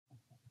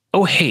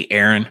Oh, hey,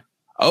 Aaron.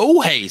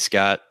 Oh, hey,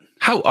 Scott.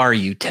 How are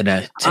you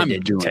today? I'm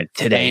doing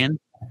today.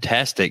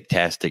 Fantastic.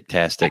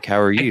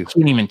 How are you? I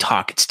can't even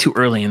talk. It's too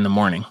early in the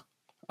morning.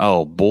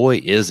 Oh, boy,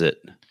 is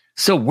it.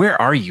 So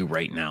where are you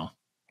right now?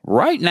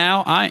 Right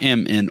now, I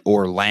am in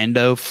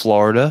Orlando,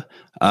 Florida.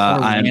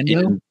 I'm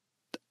in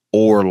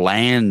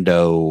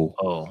Orlando.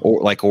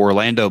 Or like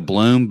Orlando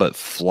Bloom, but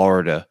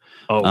Florida.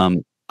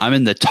 I'm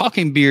in the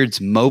Talking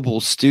Beards mobile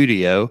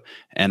studio,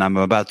 and I'm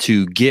about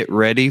to get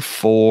ready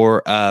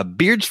for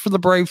Beards for the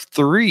Brave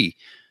 3.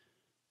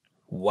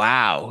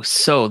 Wow.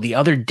 So the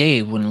other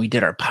day when we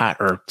did our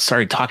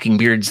Talking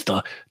Beards,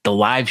 the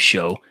live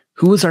show,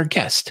 who was our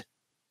guest?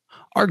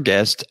 Our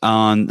guest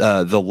on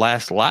the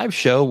last live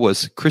show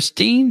was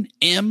Christine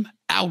M.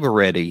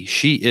 Allegretti.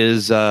 She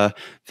is the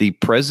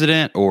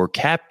president or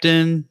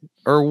captain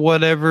or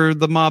whatever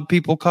the mob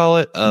people call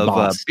it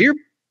of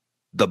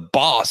the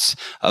boss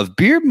of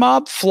Beard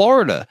Mob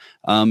Florida.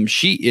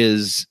 She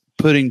is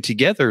putting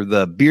together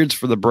the Beards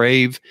for the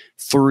Brave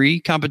 3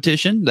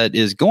 competition that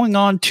is going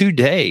on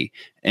today.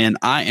 And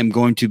I am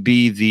going to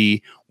be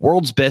the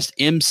world's best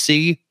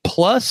MC.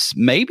 Plus,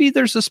 maybe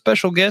there's a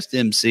special guest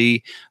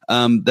MC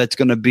that's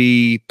going to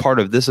be part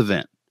of this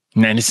event.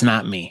 And it's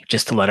not me,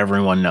 just to let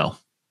everyone know.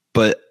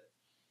 But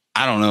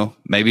I don't know.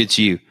 Maybe it's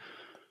you.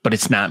 But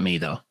it's not me,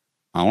 though.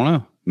 I don't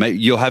know. Maybe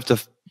you'll have to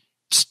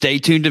stay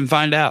tuned and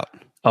find out.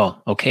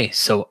 Oh, okay.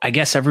 So I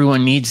guess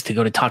everyone needs to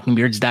go to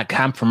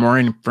talkingbeards.com for more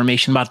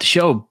information about the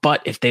show.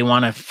 But if they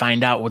want to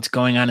find out what's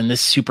going on in this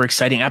super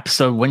exciting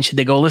episode, when should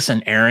they go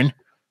listen, Aaron?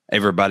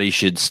 Everybody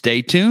should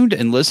stay tuned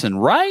and listen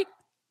right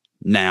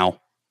now.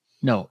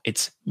 No,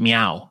 it's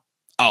meow.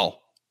 Oh,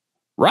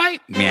 right.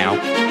 Meow.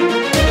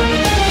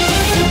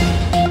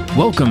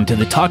 Welcome to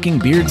the Talking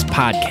Beards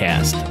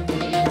podcast,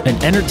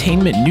 an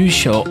entertainment news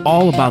show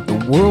all about the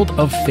world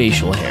of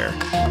facial hair.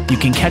 You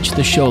can catch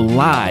the show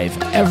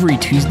live every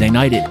Tuesday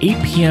night at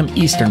 8 p.m.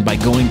 Eastern by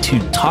going to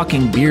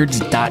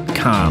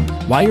talkingbeards.com.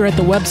 While you're at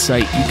the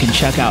website, you can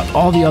check out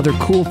all the other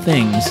cool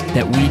things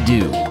that we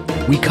do.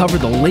 We cover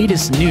the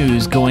latest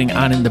news going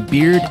on in the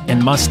beard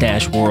and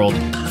mustache world,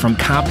 from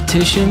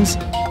competitions,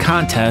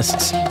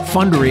 contests,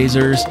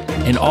 fundraisers,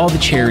 and all the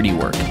charity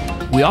work.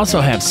 We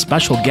also have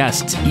special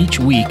guests each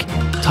week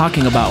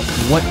talking about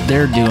what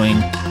they're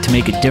doing to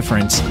make a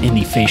difference in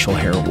the facial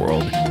hair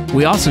world.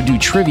 We also do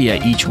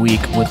trivia each week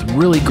with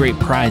really great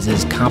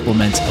prizes,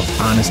 compliments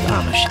of Honest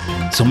Amish.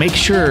 So make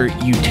sure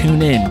you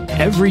tune in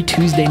every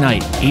Tuesday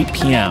night, 8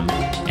 p.m.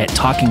 at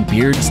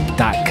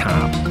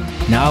talkingbeards.com.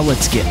 Now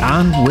let's get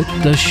on with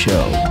the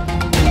show. Do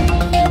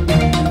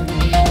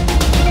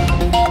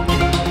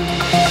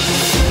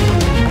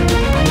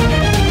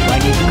I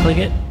need to click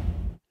it?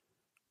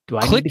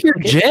 Click your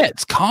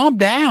jets. Calm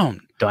down.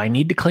 Do I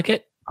need to click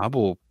it? I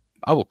will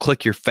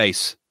click your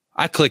face.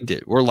 I clicked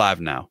it. We're live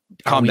now.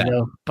 Calm down.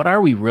 Though? But are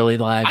we really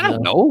live? I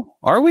don't know.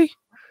 Are we?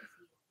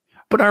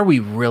 But are we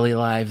really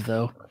live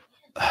though?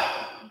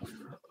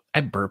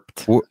 I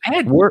burped.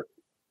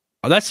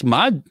 That's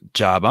my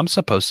job. I'm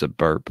supposed to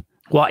burp.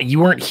 Well, you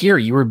weren't here.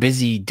 You were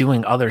busy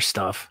doing other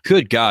stuff.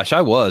 Good gosh,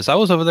 I was. I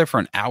was over there for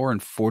an hour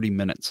and 40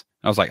 minutes.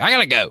 I was like, I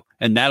gotta go.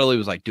 And Natalie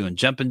was like doing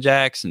jumping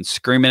jacks and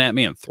screaming at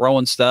me and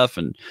throwing stuff,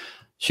 and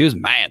she was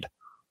mad.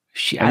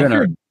 I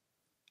heard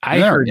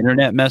her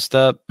internet messed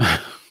up.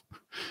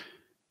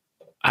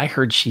 I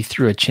heard she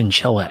threw a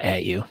chinchilla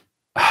at you.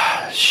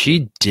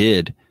 She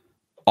did.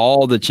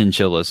 All the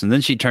chinchillas. And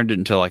then she turned it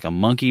into like a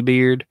monkey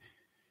beard.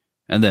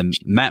 And then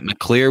Matt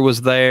McClear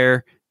was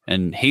there,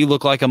 and he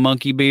looked like a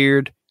monkey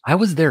beard. I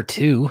was there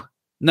too.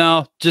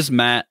 No, just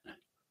Matt.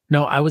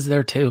 No, I was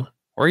there too.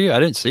 Were you? I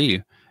didn't see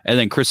you. And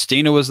then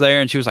Christina was there,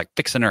 and she was like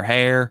fixing her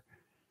hair.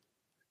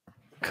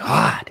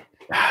 God,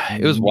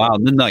 it was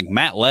wild. And then like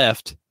Matt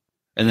left,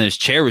 and then his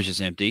chair was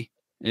just empty.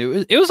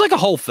 It was like a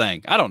whole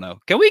thing. I don't know.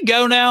 Can we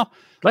go now?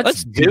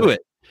 Let's do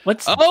it.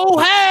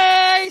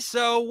 Hey!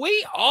 So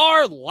we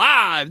are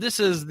live. This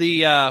is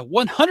the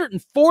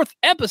 104th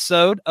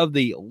episode of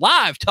the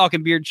live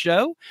Talking Beard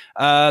show.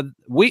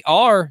 We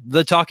are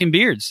the Talking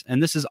Beards,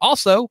 and this is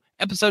also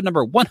episode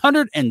number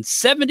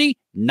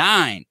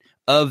 179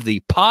 of the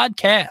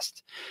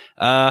podcast.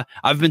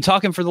 I've been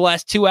talking for the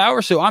last 2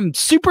 hours, so I'm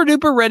super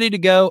duper ready to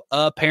go.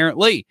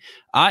 Apparently,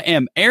 I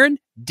am Aaron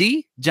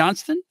D.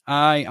 Johnston.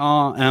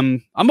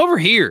 I'm over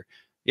here.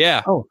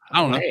 Yeah. Oh,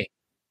 I don't know.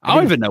 I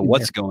don't even know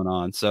what's going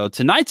on. So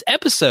tonight's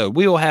episode,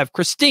 we will have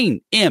Christine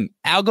M.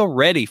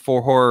 Allegretti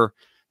for her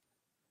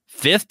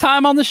 5th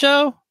time on the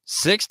show.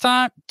 6th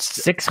time?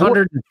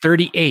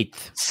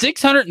 638th.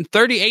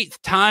 638th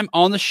time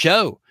on the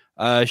show.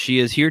 She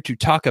is here to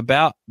talk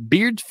about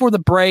Beards for the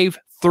Brave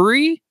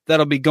 3.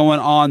 That'll be going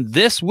on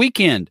this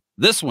weekend.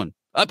 This one,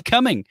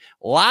 upcoming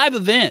live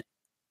event.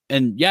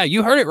 And yeah,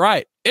 you heard it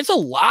right. It's a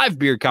live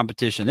beard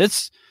competition. I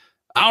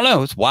don't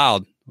know. It's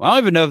wild. I don't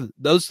even know if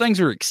those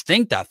things are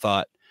extinct, I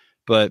thought.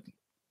 But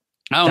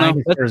I don't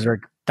know.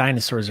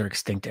 Dinosaurs are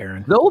extinct,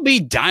 Aaron. There will be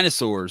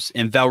dinosaurs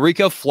in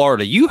Valrico,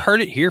 Florida. You heard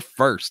it here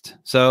first.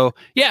 So,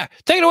 yeah,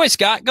 take it away,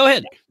 Scott. Go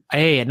ahead.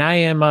 Hey, and I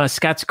am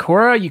Scott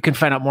Sikora. You can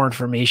find out more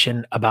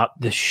information about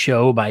the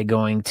show by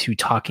going to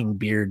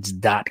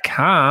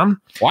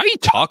talkingbeards.com. Why are you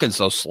talking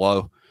so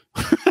slow?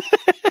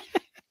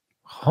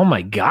 Oh,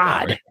 my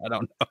God. Sorry, I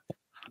don't know.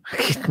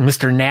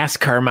 Mr.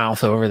 NASCAR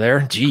mouth over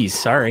there. Jeez,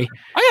 sorry.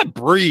 I gotta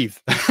breathe.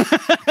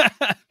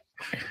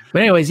 But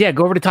anyways, yeah,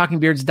 go over to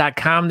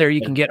talkingbeards.com. There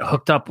you can get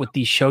hooked up with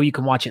the show. You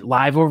can watch it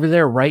live over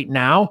there right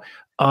now.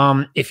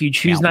 If you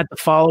choose not to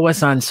follow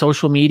us on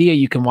social media,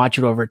 you can watch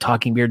it over at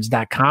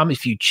talkingbeards.com.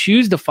 If you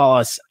choose to follow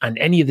us on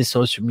any of the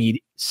social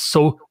media,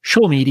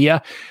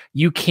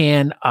 you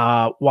can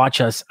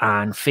watch us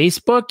on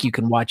Facebook. You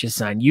can watch us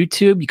on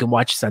YouTube. You can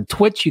watch us on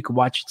Twitch. You can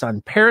watch us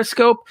on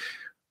Periscope.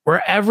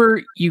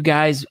 Wherever you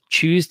guys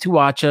choose to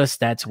watch us,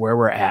 that's where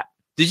we're at.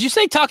 Did you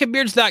say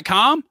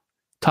talkingbeards.com?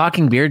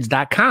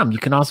 Talkingbeards.com. You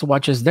can also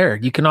watch us there.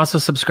 You can also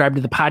subscribe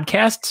to the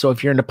podcast. So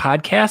if you're into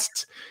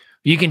podcasts,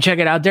 you can check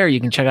it out there.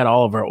 You can check out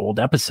all of our old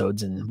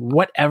episodes and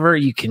whatever.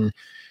 You can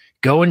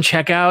go and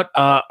check out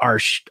our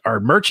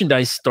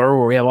merchandise store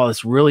where we have all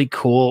this really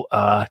cool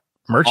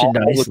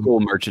merchandise. All the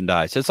cool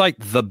merchandise. It's like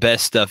the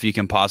best stuff you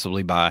can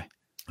possibly buy.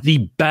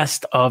 The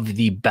best of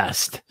the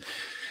best.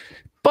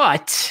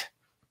 But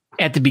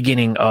at the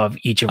beginning of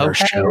each of our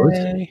shows,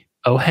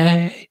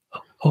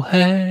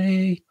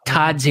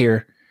 Todd's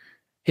here.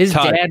 His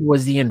dad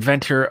was the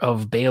inventor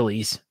of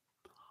Bailey's.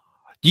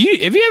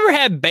 Have you ever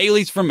had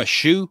Bailey's from a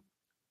shoe?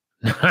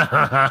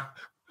 That's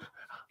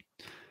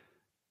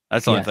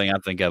the only thing I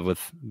think of with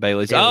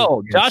Bailey's.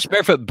 Josh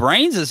Barefoot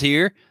Brains is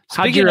here.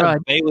 Speaking of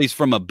Bailey's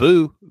from a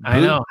boo. I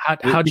know.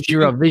 How did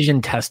your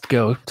vision test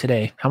go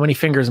today? How many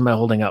fingers am I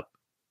holding up?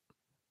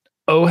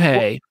 Oh,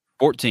 hey.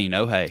 14.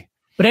 Oh, hey.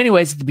 But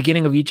anyways, at the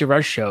beginning of each of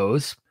our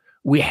shows,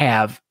 we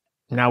have,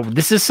 now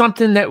this is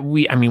something that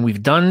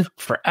we've done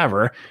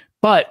forever,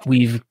 but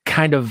we've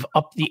kind of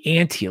upped the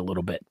ante a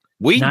little bit.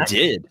 Not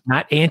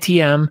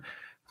anti-M,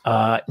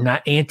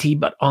 not anti,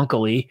 but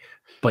uncle-y.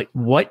 But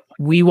what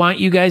we want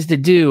you guys to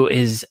do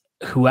is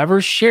whoever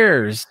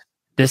shares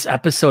this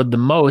episode the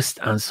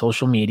most on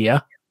social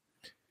media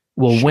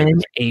will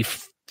win a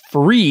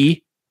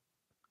free,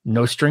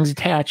 no strings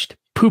attached,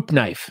 poop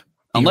knife.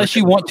 Unless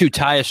you want to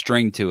tie a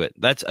string to it.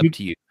 That's up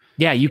to you.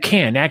 Yeah, you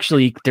can.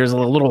 Actually, there's a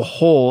little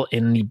hole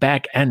in the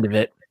back end of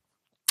it.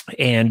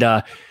 And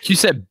you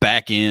said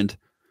back end.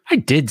 I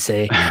did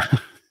say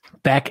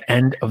back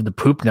end of the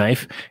poop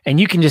knife. And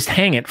you can just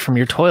hang it from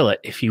your toilet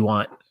if you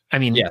want.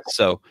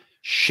 So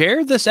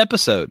share this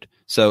episode.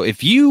 So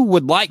if you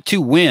would like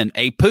to win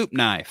a poop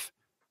knife,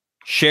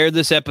 share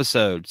this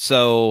episode.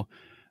 So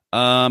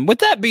with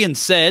that being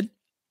said,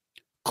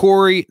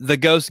 Corey the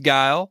Ghost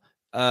Guile,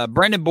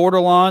 Brandon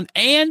Bordelon,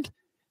 and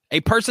a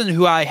person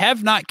who I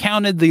have not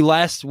counted the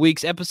last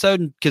week's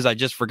episode because I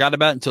just forgot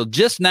about it until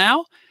just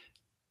now,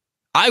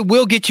 I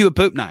will get you a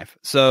poop knife.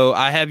 So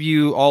I have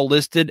you all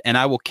listed, and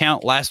I will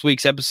count last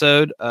week's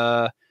episode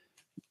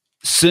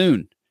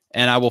soon,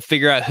 and I will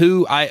figure out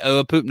who I owe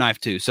a poop knife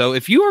to. So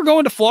if you are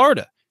going to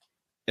Florida,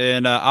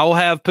 and I will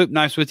have poop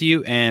knives with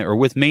you or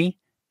with me,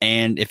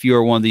 and if you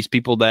are one of these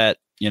people that,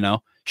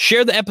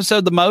 share the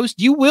episode the most,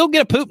 you will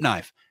get a poop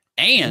knife.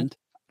 And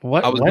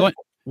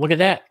look at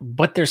that.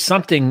 But there's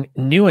something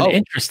new and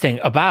interesting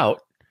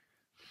about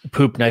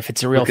poop knife.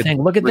 It's a real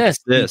thing. Look at this.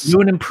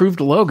 New and improved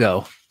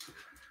logo.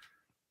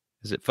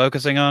 Is it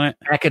focusing on it?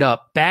 Back it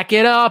up.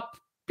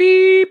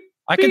 Beep.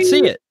 I can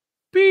see it.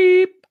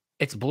 Beep.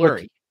 It's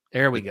blurry.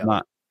 There we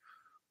go.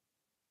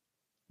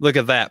 Look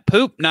at that.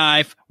 Poop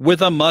knife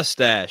with a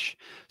mustache.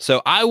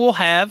 So I will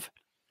have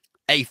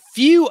a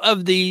few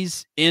of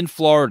these in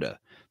Florida.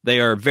 They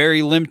are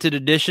very limited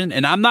edition,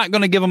 and I'm not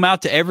going to give them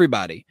out to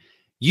everybody.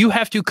 You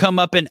have to come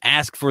up and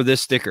ask for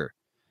this sticker.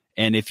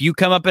 And if you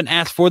come up and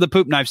ask for the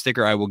poop knife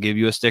sticker, I will give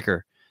you a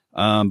sticker.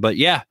 But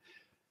yeah,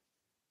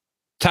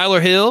 Tyler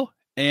Hill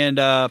and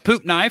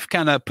Poop Knife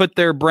kind of put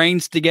their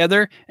brains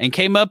together and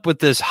came up with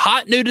this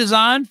hot new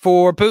design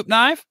for Poop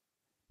Knife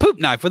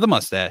with a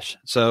mustache.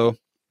 So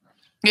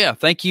yeah,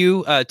 thank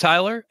you,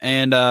 Tyler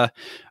and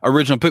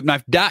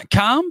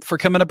originalpoopknife.com for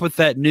coming up with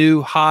that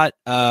new hot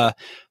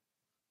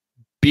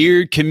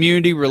beard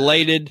community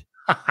related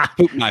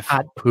poop knife.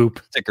 Hot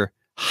poop sticker.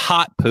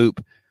 Hot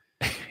poop.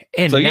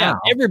 And so yeah,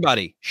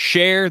 everybody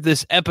share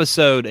this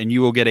episode and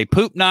you will get a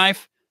poop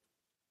knife,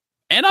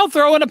 and I'll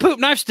throw in a poop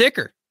knife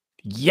sticker.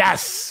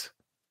 Yes.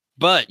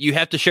 But you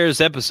have to share this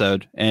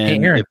episode,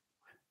 and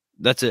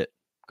that's it.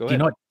 Go ahead.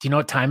 Do you know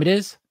what time it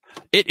is?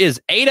 It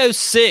is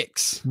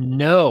 8:06.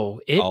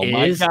 No, it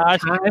is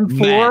time for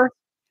Matt.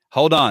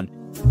 Hold on.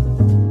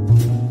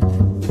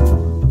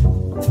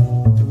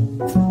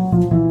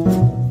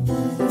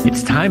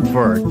 It's time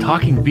for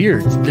Talking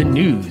Beards, the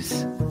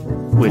news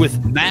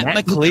with Matt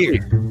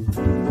McClear.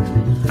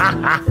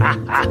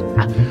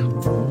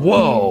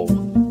 Whoa.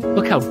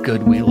 Look how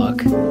good we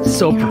look.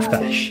 So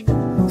profesh.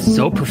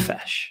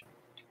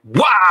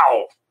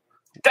 Wow.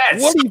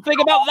 What do you think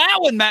about that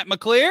one, Matt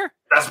McClear?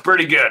 That's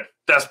pretty good.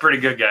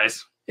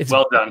 Guys.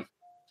 Well done.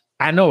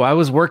 I know. I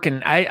was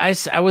working. I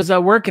was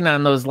working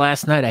on those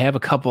last night. I have a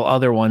couple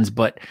other ones,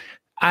 but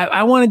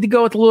I wanted to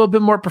go with a little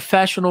bit more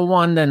professional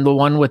one than the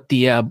one with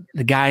the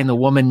guy and the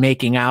woman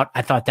making out.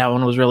 I thought that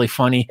one was really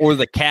funny. Or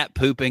the cat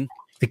pooping.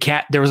 The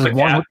cat. There was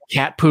one with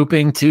cat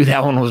pooping too.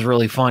 That one was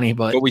really funny.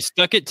 But we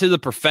stuck it to the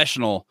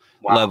professional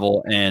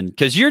level, and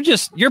because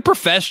you're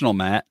professional,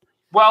 Matt.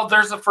 Well,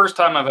 there's the first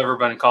time I've ever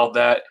been called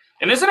that.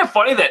 And isn't it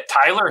funny that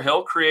Tyler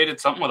Hill created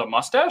something with a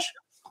mustache?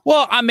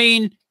 Well, I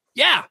mean,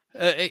 yeah,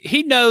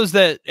 he knows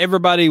that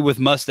everybody with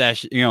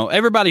mustache,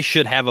 everybody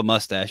should have a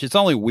mustache. It's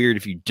only weird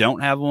if you don't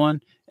have one.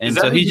 And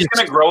so he's just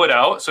going to grow it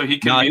out so he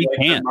can. No, he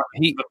can't.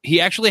 He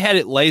actually had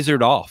it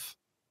lasered off.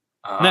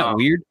 Isn't that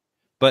weird?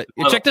 But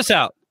check this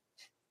out.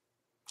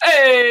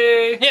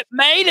 Hey, it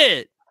made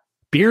it.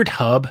 Beard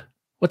Hub.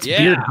 What's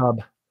Beard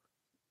Hub?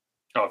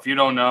 Oh, if you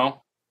don't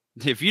know,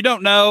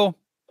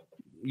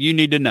 you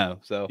need to know.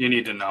 So you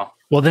need to know.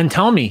 Well, then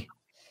tell me.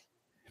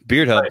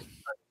 Beard Hub.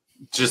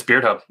 Just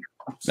Beard Hub.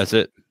 That's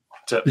it.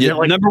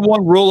 Number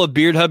one rule of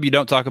Beard Hub: you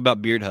don't talk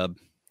about Beard Hub,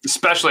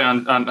 especially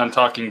on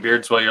talking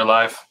beards while you're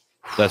live.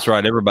 That's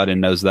right. Everybody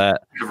knows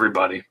that.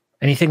 Everybody.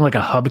 Anything like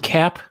a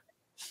hubcap?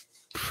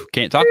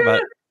 Can't talk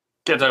about it.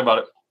 Can't talk about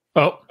it.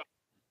 Oh.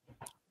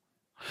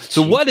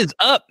 So what is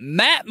up,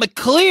 Matt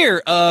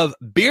McClear of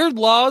Beard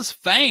Laws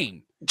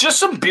fame? Just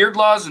some Beard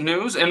Laws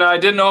news, and I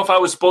didn't know if I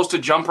was supposed to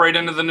jump right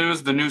into the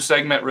news. The news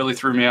segment really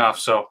threw me off,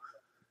 so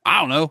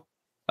I don't know.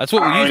 That's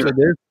what we usually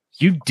do.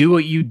 You do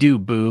what you do,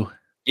 boo.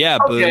 Yeah,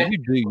 okay. Boo.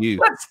 You do you.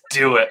 Let's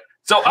do it.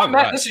 So, I'm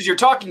Matt. This is your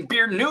Talking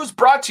Beard News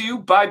brought to you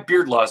by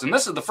Beard Laws. And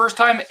this is the first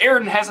time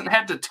Aaron hasn't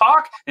had to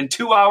talk in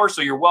 2 hours,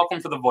 so you're welcome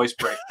for the voice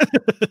break.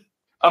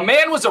 A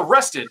man was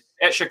arrested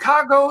at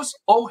Chicago's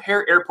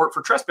O'Hare Airport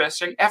for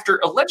trespassing after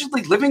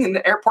allegedly living in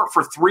the airport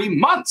for 3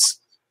 months.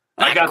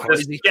 I got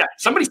crazy. This. Yeah,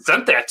 somebody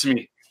sent that to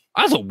me.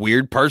 I was a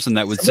weird person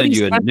that would send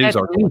you a news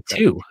article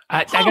too.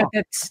 I got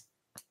that.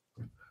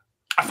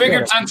 I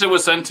figured since it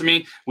was sent to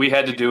me, we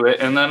had to do it.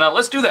 And then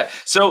let's do that.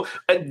 So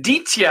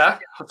Aditya,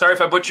 sorry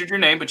if I butchered your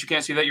name, but you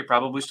can't see that. You're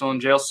probably still in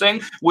jail.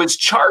 Singh was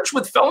charged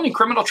with felony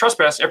criminal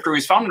trespass after he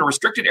was found in a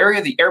restricted area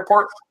of the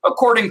airport,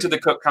 according to the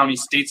Cook County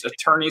State's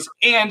attorneys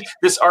and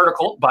this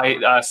article by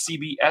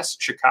CBS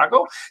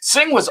Chicago.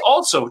 Singh was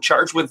also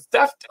charged with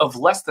theft of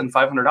less than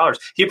 $500.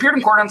 He appeared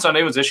in court on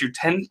Sunday, was issued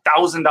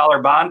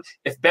 $10,000 bond.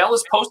 If bail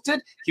is posted,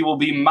 he will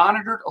be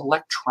monitored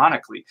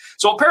electronically.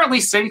 So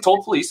apparently Singh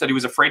told police that he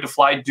was afraid to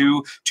fly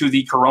due to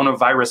the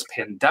coronavirus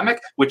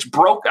pandemic, which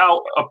broke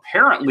out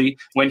apparently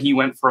when he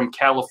went from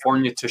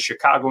California to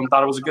Chicago and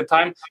thought it was a good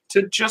time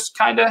to just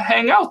kind of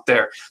hang out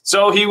there.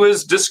 So he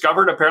was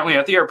discovered apparently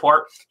at the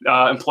airport.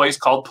 Employees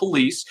called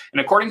police.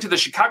 And according to the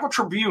Chicago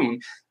Tribune,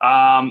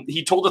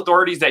 he told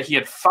authorities that he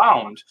had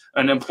found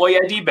an employee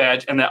ID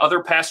badge and that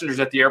other passengers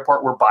at the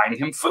airport were buying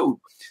him food.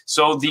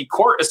 So the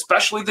court,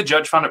 especially the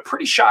judge, found it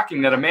pretty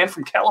shocking that a man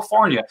from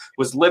California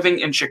was living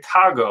in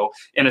Chicago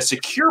in a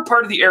secure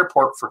part of the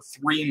airport for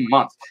 3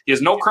 months. He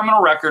has no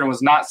criminal record and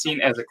was not seen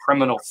as a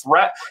criminal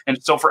threat.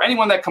 And so for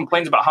anyone that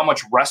complains about how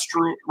much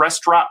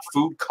restaurant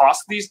food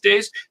costs these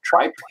days,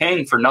 try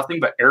paying for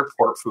nothing but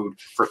airport food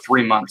for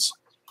 3 months.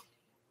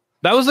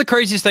 That was the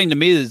craziest thing to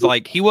me is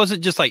like he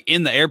wasn't just like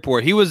in the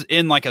airport. He was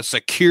in like a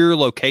secure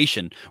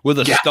location with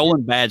a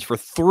stolen badge for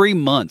 3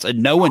 months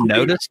and no one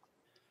noticed.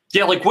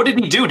 Yeah, like what did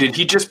he do? Did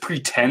he just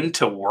pretend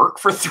to work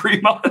for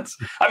 3 months?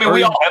 I mean,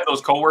 we all have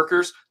those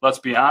coworkers, let's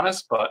be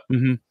honest, but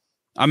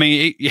I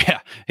mean,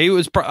 he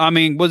was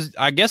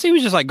I guess he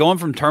was just like going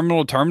from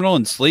terminal to terminal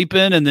and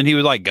sleeping, and then he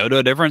would like go to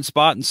a different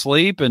spot and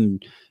sleep.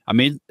 And I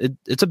mean,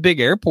 it's a big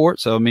airport,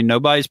 so I mean,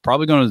 nobody's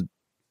probably going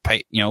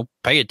to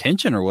pay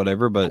attention or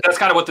whatever. But that's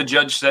kind of what the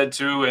judge said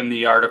too in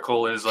the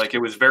article is like, it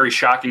was very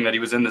shocking that he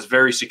was in this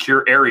very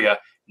secure area.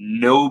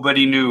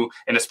 Nobody knew.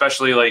 And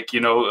especially like,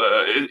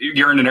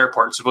 you're in an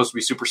airport, it's supposed to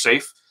be super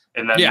safe.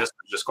 And then this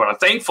was just going on.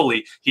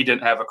 Thankfully, he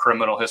didn't have a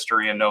criminal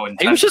history and no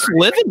intent. He was just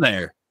living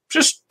there.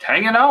 Just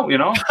hanging out,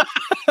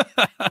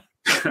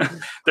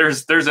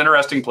 There's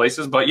interesting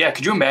places, but yeah,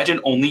 could you imagine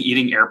only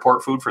eating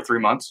airport food for 3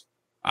 months?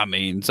 I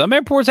mean, some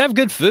airports have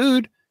good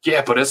food.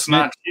 Yeah, but it's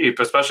not cheap,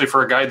 especially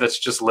for a guy that's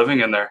just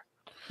living in there.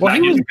 Well,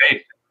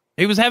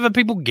 he was having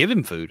people give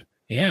him food.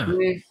 Yeah.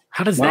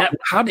 How does that?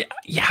 How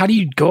do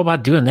you go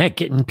about doing that?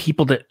 Getting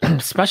people to,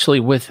 especially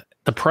with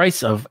the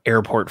price of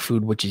airport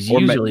food, which is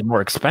usually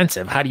more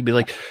expensive. How do you be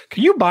like,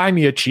 can you buy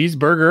me a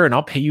cheeseburger and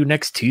I'll pay you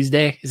next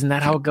Tuesday? Isn't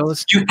that how it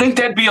goes? You think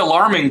that'd be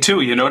alarming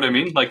too? You know what I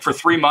mean? Like for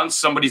 3 months,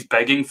 somebody's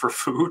begging for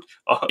food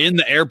in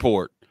the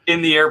airport.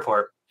 In the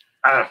airport.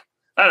 I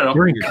don't know.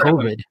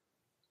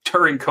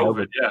 During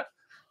COVID,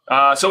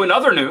 yeah. So in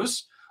other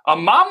news, a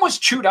mom was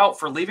chewed out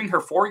for leaving her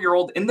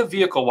 4-year-old in the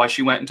vehicle while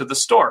she went into the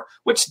store,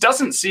 which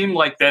doesn't seem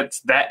like that's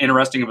that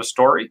interesting of a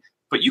story.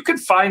 But you should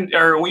find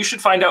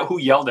out who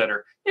yelled at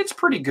her. It's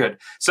pretty good.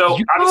 So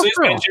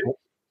obviously,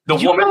 the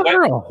woman went.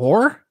 Her a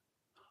whore?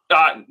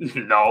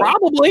 No,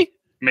 probably,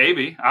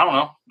 maybe. I don't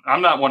know.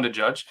 I'm not one to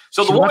judge.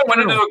 So the woman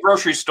went into a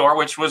grocery store,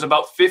 which was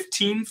about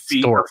 15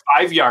 feet or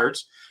 5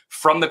 yards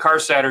from the car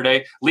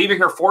Saturday, leaving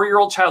her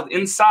 4-year-old child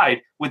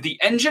inside with the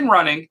engine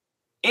running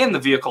and the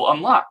vehicle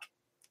unlocked.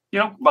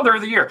 Mother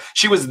of the Year.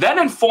 She was then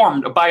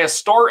informed by a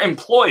store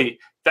employee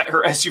that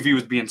her SUV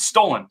was being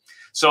stolen.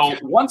 So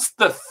once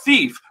the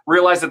thief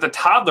realized that the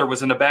toddler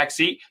was in the back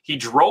seat, he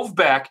drove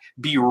back,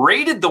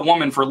 berated the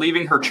woman for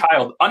leaving her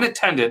child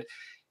unattended,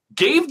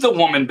 gave the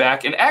woman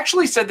back, and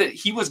actually said that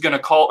he was going to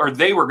call, or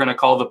they were going to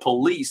call the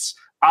police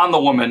on the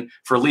woman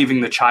for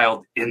leaving the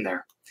child in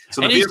there.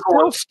 So the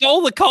vehicle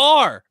stole the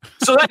car.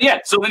 So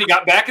then he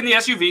got back in the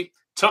SUV,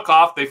 took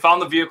off. They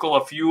found the vehicle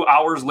a few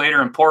hours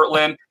later in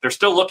Portland. They're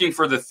still looking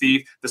for the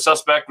thief. The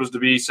suspect was to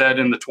be said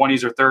in the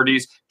 20s or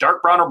 30s,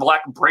 dark brown or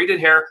black, braided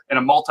hair, and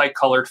a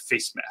multicolored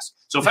face mask.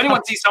 So if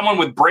anyone sees someone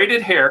with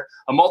braided hair,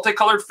 a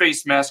multicolored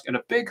face mask, and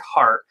a big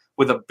heart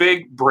with a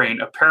big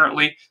brain,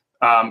 apparently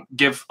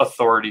give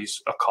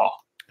authorities a call.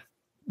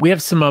 We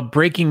have some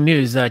breaking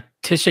news.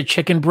 Tisha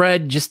Chicken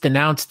Bread just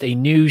announced a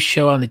new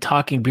show on the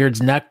Talking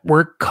Beards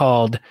Network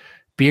called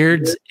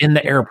Beards in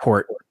the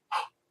Airport.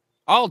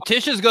 Oh,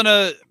 Tisha's going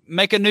to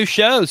make a new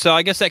show, so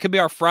I guess that could be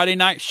our Friday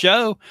night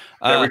show.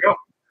 There we go.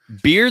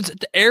 Beards at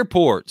the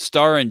Airport,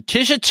 starring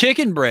Tisha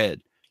Chicken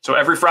Bread. So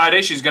every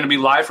Friday, she's going to be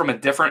live from a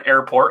different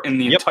airport in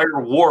the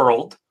entire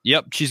world.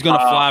 Yep, she's going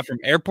to fly from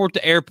airport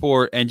to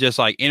airport and just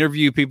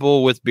interview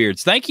people with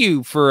beards. Thank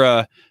you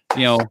for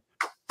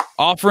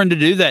offering to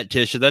do that,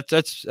 Tisha.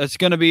 That's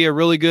going to be a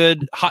really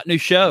good hot new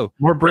show.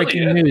 More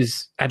breaking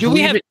news. I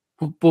believe it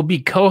will be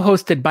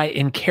co-hosted by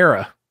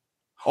Inkara.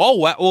 Oh,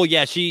 wow. Well,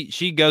 yeah,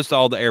 she goes to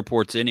all the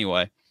airports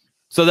anyway.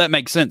 So that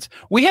makes sense.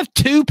 We have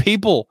 2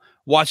 people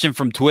watching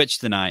from Twitch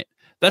tonight.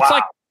 That's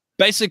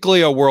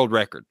basically a world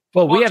record.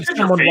 Well, we have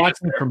someone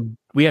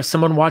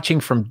watching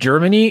from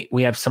Germany.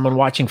 We have someone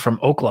watching from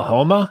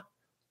Oklahoma.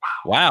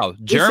 Wow.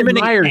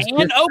 Germany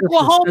and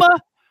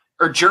Oklahoma?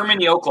 Or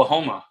Germany,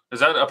 Oklahoma.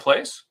 Is that a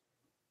place?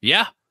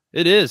 Yeah,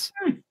 it is.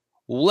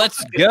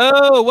 Let's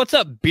go. What's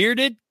up,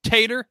 Bearded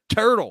Tater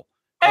Turtle?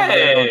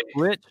 Hey.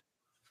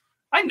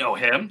 I know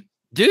him.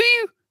 Do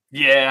you?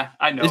 Yeah,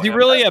 I know him. Is he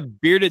really a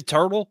bearded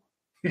turtle?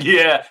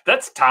 Yeah,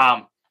 that's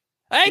Tom.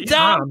 Hey,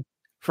 Tom.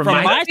 From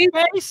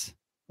MySpace?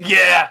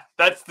 Yeah,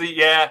 that's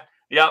yeah.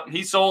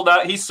 He sold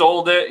out. He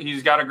sold it.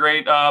 He's got a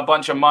great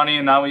bunch of money,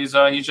 and now he's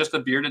just a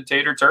bearded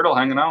tater turtle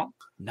hanging out,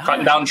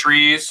 cutting down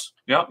trees.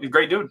 Yep, he's a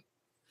great dude.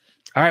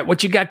 All right,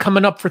 what you got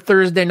coming up for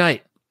Thursday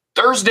night?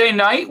 Thursday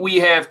night, we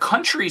have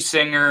country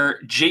singer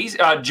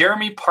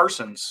Jeremy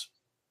Parsons.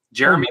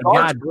 Jeremy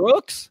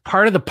Brooks,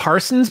 part of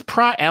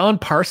the Alan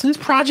Parsons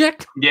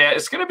project. Yeah,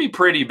 it's going to be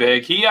pretty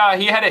big. He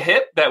had a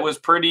hit that was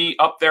pretty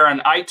up there on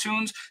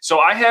iTunes. So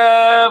I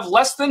have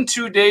less than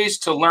 2 days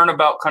to learn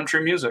about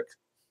country music.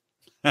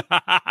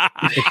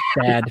 It's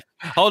sad.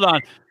 Hold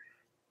on.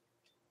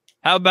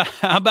 How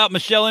about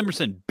Michelle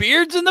Emerson?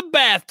 Beards in the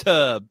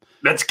bathtub.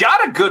 That's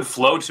got a good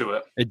flow to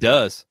it. It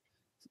does.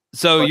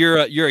 So you're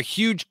a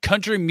huge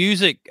country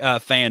music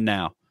fan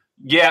now.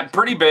 Yeah,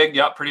 pretty big.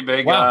 Yeah, pretty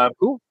big. Wow.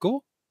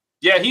 Cool.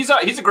 Yeah, he's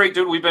a great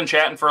dude. We've been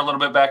chatting for a little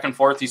bit back and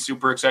forth. He's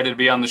super excited to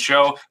be on the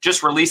show.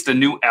 Just released a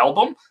new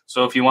album.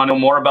 So if you want to know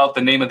more about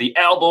the name of the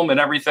album and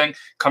everything,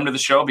 come to the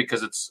show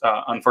because it's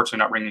unfortunately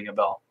not ringing a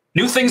bell.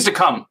 New Things to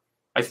Come,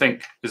 I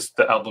think, is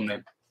the album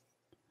name.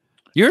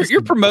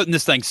 You're promoting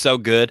this thing so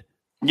good.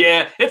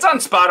 Yeah, it's on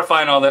Spotify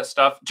and all that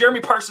stuff.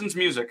 Jeremy Parsons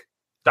Music.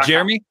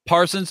 Jeremy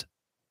Parsons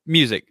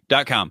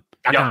Music.com.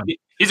 Yeah,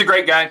 he's a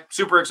great guy.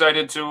 Super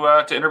excited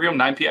to interview him.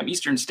 9 p.m.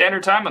 Eastern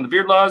Standard Time on the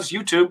Beard Laws,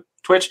 YouTube,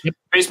 Twitch,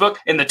 Facebook,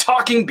 and the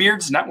Talking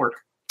Beards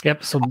Network.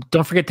 Yep. So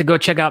don't forget to go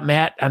check out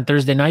Matt on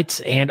Thursday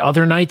nights and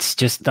other nights.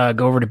 Just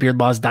go over to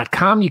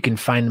beardlaws.com. You can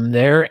find him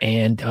there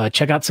and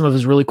check out some of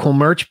his really cool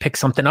merch. Pick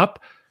something up.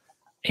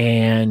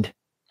 And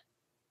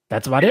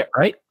that's about it,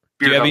 right?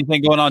 Do you have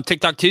anything going on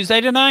TikTok Tuesday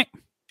tonight?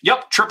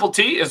 Yep. Triple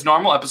T is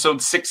normal.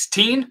 Episode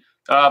 16.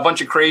 A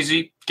bunch of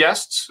crazy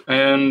guests.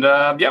 And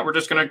we're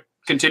just going to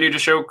continue to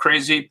show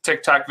crazy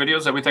TikTok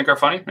videos that we think are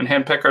funny and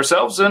handpick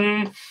ourselves.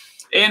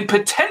 And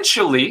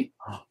potentially,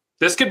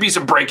 this could be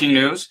some breaking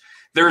news.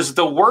 There's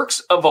the Works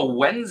of a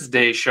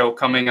Wednesday show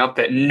coming up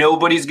that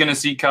nobody's going to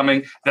see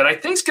coming that I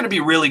think is going to be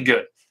really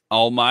good.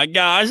 Oh my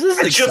gosh, this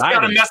is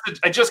exciting.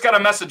 I just got a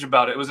message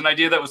about it. It was an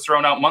idea that was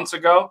thrown out months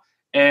ago,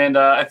 and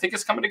I think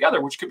it's coming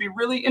together, which could be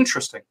really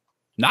interesting.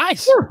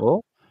 Nice.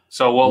 Cool.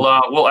 So we'll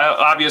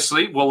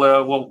obviously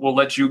we'll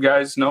let you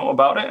guys know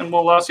about it, and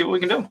we'll see what we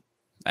can do.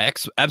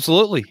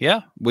 Absolutely,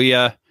 yeah. We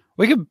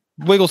could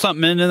wiggle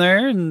something in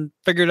there and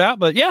figure it out,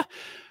 but yeah.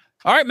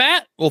 All right,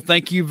 Matt. Well,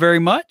 thank you very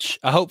much.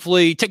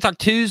 Hopefully TikTok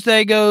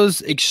Tuesday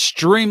goes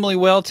extremely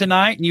well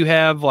tonight, and you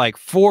have like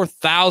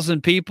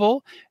 4,000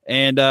 people.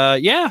 And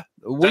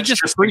we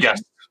just appreciate.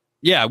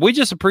 Yeah, we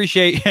just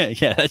appreciate.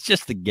 Yeah, that's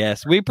just the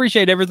guess. We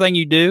appreciate everything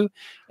you do,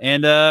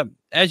 and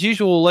as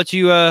usual, we'll let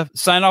you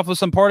sign off with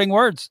some parting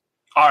words.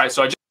 All right.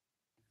 So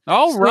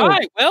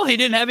right. Well, he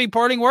didn't have any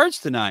parting words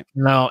tonight.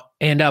 No.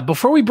 And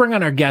before we bring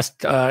on our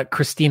guest,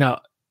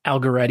 Christina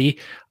Allegretti,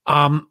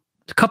 a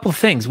couple of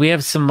things. We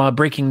have some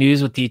breaking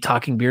news with the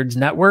Talking Beards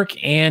Network.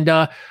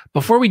 And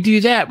before we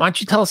do that, why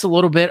don't you tell us a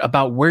little bit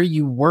about where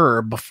you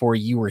were before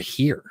you were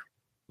here?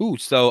 Ooh,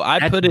 so I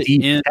That's put it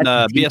deep. in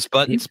That's deep. BS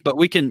buttons, but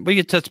we can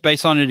touch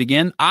base on it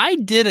again. I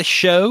did a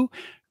show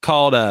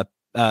called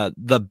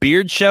the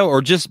Beard Show,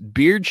 or just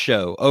Beard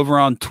Show, over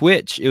on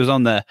Twitch. It was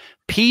on the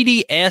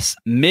PDS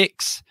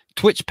Mix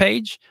Twitch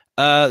page.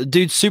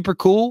 Dude's super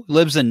cool.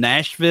 Lives in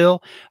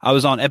Nashville. I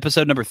was on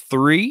episode number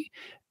 3,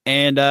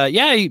 and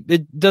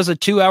it does a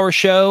 2-hour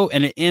show,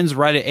 and it ends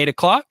right at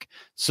 8:00.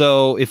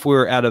 So if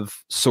we're out of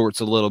sorts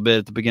a little bit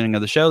at the beginning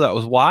of the show, that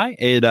was why.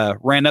 It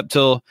ran up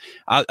till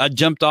I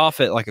jumped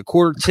off at like a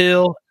quarter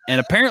till, and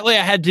apparently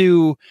I had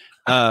to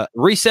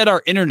reset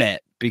our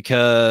internet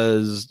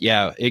because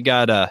it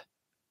got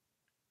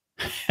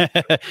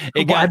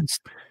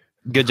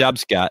good job,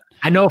 Scott.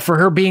 I know for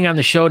her being on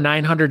the show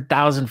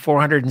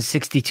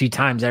 900,462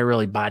 times, I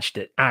really botched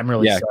it. I'm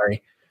really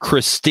sorry.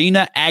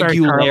 Christina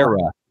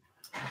Aguilera.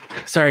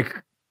 Sorry,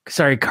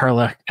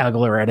 Carla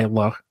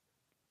Aguilera.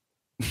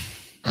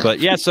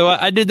 But so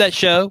I did that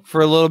show for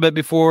a little bit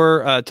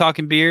before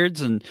Talking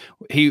Beards, and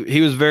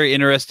he was very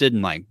interested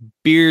in like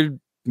beard,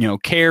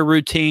 care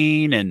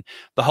routine, and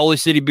the Holy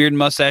City Beard and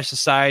Mustache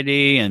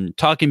Society, and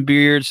Talking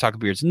Beards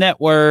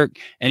Network,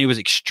 and he was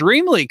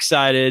extremely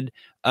excited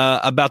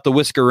about the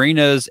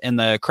Whiskerinas and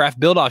the Craft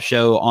Build-Off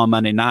show on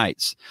Monday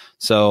nights.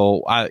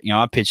 So I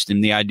pitched him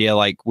the idea,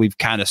 like we've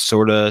kind of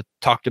sort of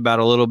talked about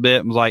a little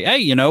bit. I was like,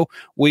 hey,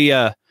 we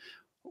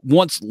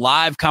once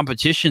live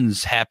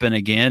competitions happen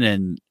again,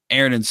 and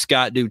Aaron and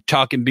Scott do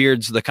Talking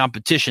Beards, the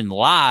competition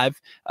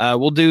live,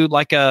 we'll do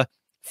like a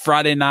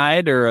Friday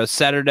night or a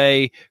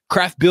Saturday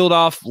Craft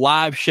Build-Off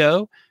live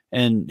show.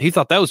 And he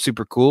thought that was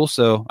super cool.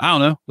 So I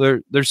don't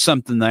know, there's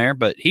something there,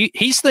 but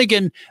he's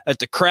thinking that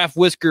the Craft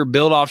Whisker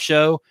Build-Off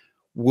show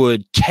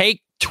would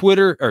take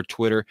Twitch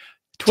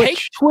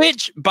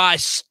by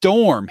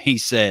storm. He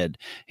said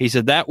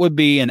that would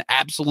be an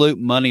absolute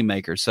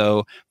moneymaker.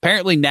 So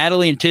apparently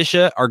Natalie and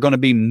Tisha are going to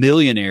be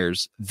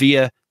millionaires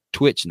via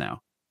Twitch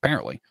now,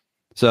 apparently.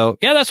 So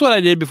that's what I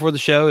did before the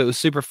show. It was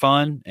super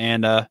fun.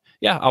 And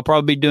I'll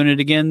probably be doing it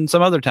again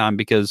some other time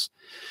because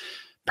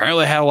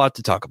apparently I had a lot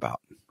to talk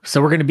about.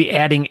 So we're going to be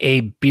adding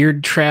a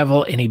beard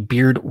travel and a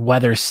beard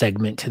weather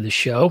segment to the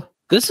show.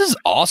 This is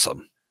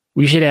awesome.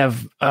 We should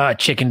have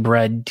Chicken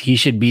Bread. He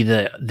should be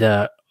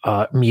the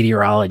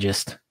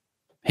meteorologist.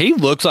 He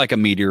looks like a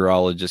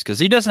meteorologist because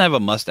he doesn't have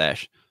a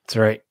mustache. That's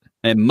right.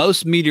 And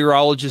most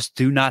meteorologists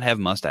do not have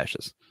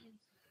mustaches.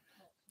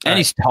 And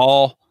he's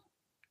tall.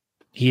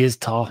 He is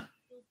tall.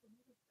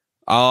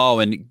 Oh,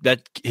 and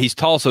he's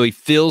tall, so he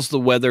feels the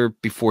weather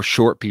before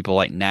short people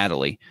like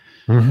Natalie.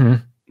 Mm-hmm.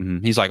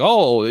 Mm-hmm. He's like,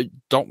 oh,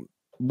 don't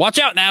watch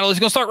out, Natalie. It's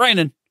going to start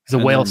raining. He's a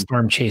whale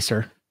storm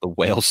chaser. The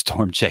whale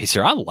storm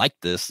chaser. I like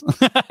this.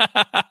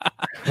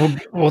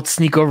 We'll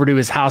sneak over to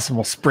his house and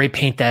we'll spray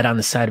paint that on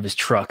the side of his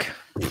truck.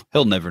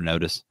 He'll never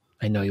notice.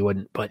 I know he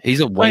wouldn't, but he's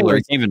a whaler.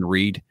 He can't even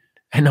read.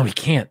 I know he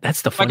can't.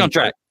 That's the funny Back on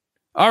track.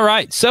 All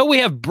right. So we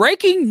have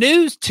breaking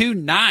news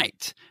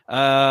tonight.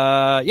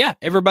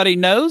 Everybody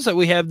knows that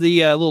we have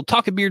the little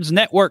Talking Beards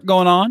network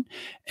going on,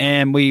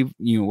 and we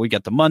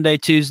got the Monday,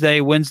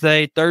 Tuesday,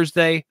 Wednesday,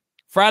 Thursday.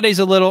 Friday's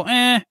a little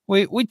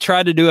we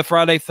tried to do a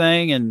Friday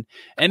thing, and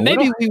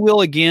maybe we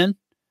will again,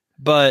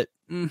 but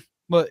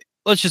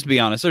let's just be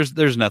honest,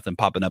 there's nothing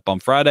popping up on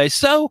Friday.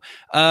 So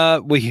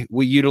we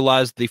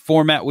utilized the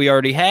format we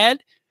already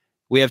had.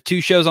 We have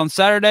 2 shows on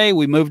Saturday.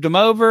 We moved them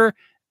over,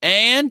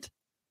 and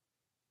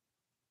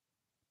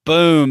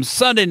boom,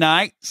 Sunday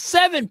night,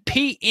 7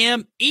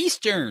 p.m.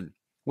 Eastern,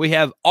 we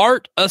have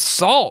Art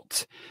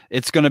Assault.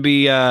 It's going to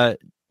be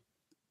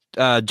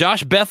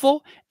Josh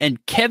Bethel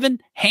and Kevin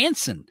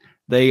Hansen.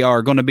 They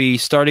are going to be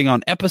starting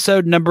on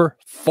episode number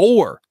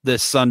 4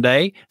 this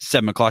Sunday,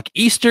 7:00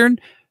 Eastern,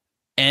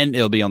 and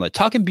it'll be on the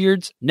Talking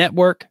Beards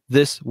Network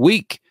this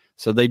week.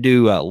 So they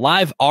do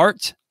live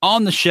art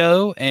on the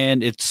show,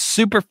 and it's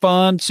super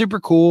fun,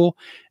 super cool.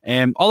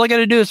 And all I got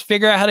to do is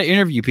figure out how to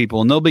interview people,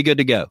 and they'll be good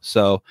to go.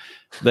 So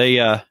they,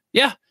 the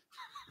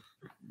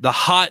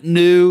hot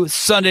new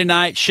Sunday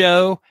night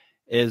show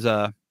is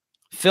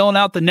filling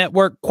out the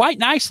network quite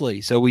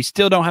nicely. So we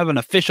still don't have an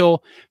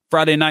official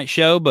Friday night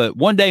show, but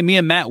one day me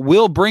and Matt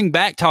will bring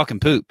back Talking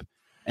Poop,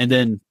 and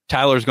then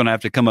Tyler's going to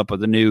have to come up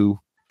with a new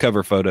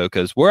cover photo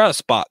because we're out of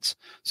spots.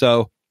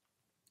 So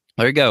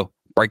there you go.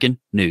 Breaking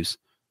news.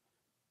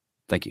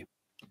 Thank you.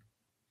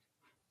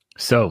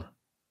 So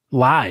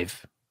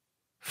live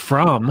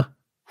from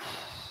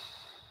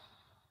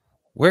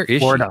where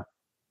is Florida?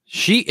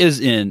 She is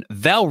in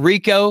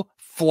Valrico,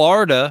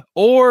 Florida,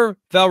 or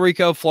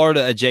Valrico,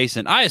 Florida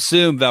adjacent. I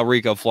assume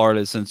Valrico,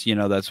 Florida, since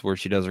that's where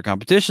she does her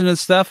competition and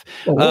stuff.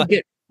 Well,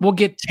 we'll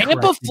get Tampa,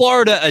 corrected.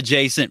 Florida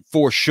adjacent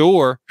for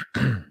sure.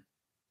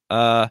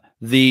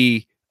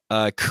 The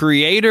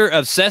creator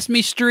of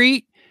Sesame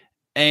Street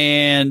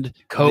and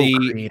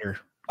co-creator.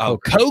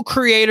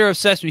 Co-creator of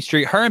Sesame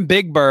Street. Her and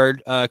Big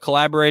Bird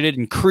collaborated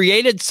and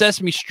created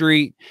Sesame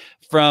Street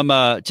from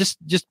just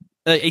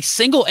a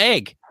single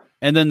egg.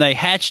 And then they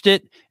hatched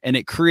it, and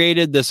it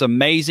created this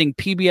amazing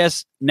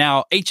PBS,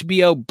 now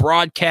HBO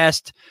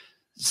broadcast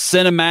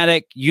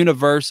cinematic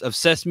universe of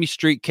Sesame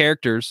Street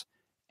characters.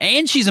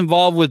 and she's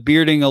involved with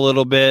bearding a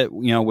little bit,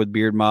 with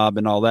Beard Mob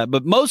and all that,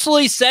 but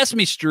mostly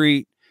Sesame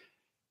Street.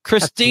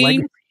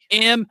 Christine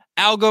M.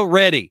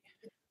 Allegretti.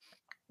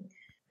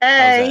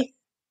 Hey.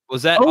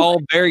 Was that all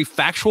very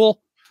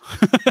factual?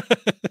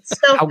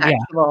 So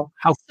factual.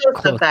 How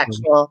so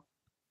factual.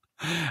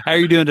 How are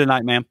you doing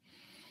tonight, ma'am?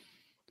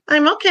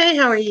 I'm okay.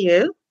 How are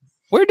you?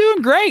 We're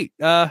doing great.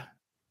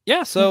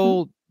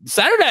 So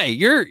Saturday,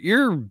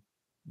 you're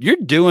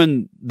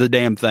doing the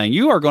damn thing.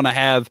 You are going to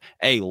have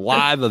a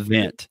live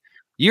event.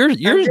 You're a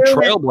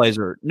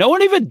trailblazer. No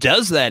one even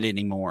does that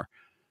anymore.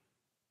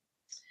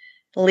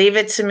 Leave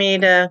it to me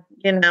to,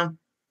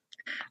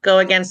 go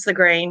against the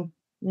grain.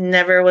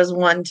 Never was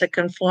one to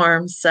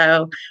conform.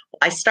 So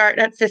I start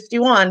at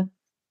 51.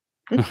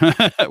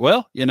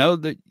 Well, you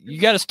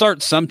got to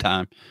start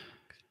sometime.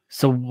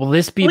 So will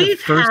this be the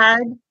first?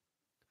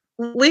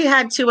 We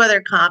had 2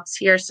 other comps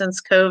here since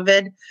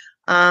COVID.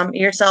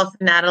 Yourself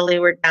and Natalie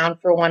were down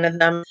for one of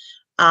them.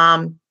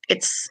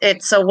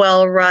 It's a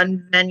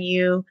well-run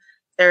venue.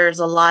 There's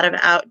a lot of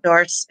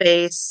outdoor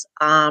space.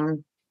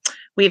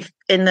 We've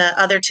in the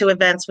other 2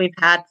 events we've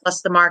had,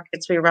 plus the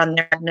markets we run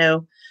there,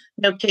 no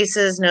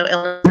cases, no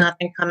illness,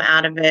 nothing come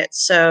out of it.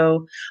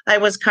 So I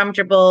was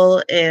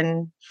comfortable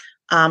in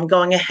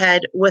going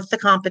ahead with the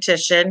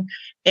competition,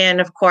 and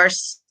of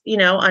course,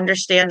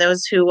 understand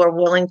those who are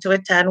willing to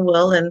attend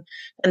will, and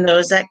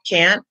those that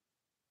can't,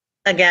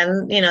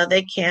 again,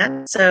 they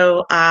can't.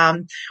 So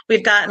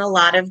we've gotten a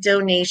lot of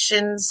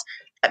donations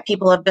that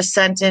people have been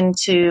sent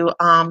into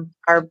our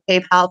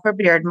PayPal for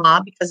Beard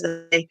Mob because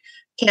they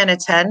can't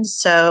attend.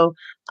 So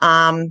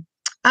I'm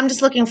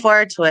just looking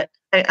forward to it.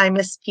 I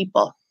miss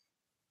people.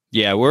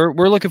 Yeah,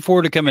 we're looking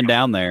forward to coming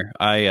down there.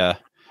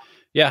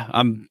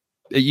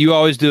 You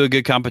always do a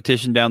good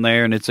competition down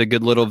there, and it's a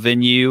good little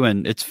venue,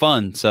 and it's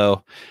fun.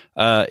 So,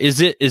 is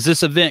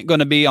this event going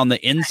to be on the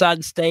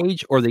inside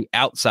stage or the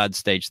outside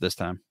stage this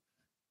time?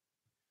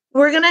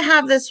 We're going to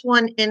have this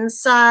one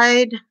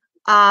inside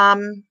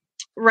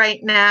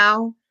right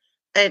now.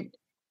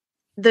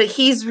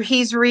 He's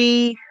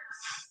reformatted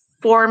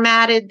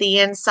the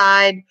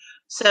inside,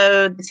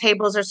 so the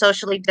tables are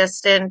socially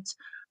distant.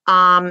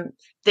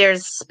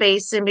 There's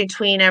space in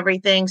between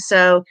everything,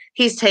 so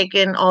he's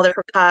taken all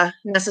the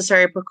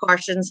necessary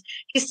precautions.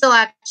 He still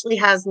actually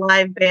has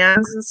live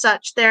bands and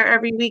such there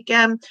every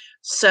weekend,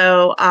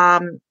 so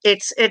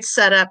it's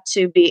set up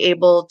to be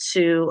able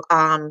to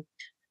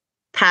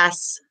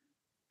pass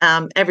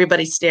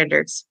everybody's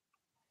standards.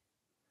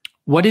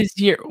 What is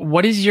your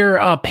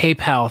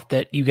PayPal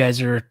that you guys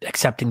are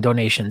accepting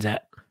donations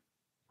at?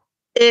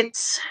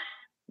 It's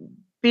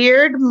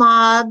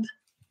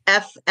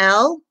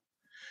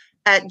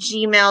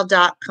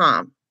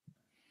beardmobfl@gmail.com.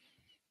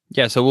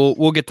 Yeah, so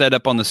we'll get that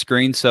up on the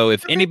screen. So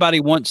if anybody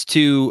wants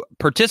to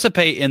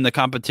participate in the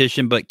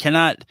competition but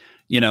cannot,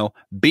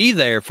 be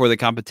there for the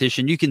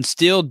competition, you can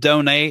still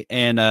donate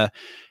and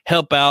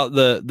help out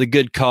the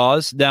good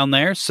cause down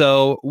there.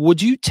 So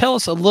would you tell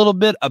us a little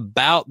bit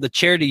about the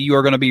charity you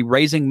are going to be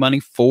raising money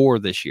for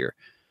this year?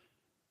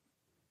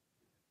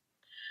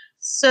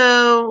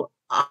 So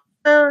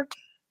our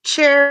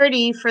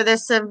charity for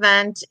this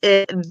event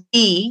is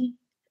the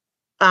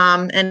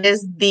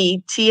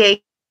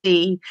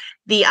THD,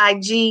 the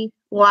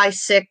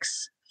IGY6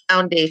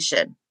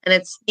 Foundation. And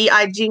it's the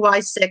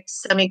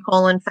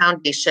IGY6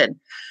 Foundation.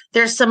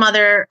 There's some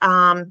other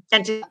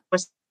entities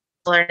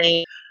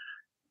learning.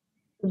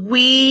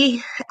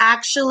 I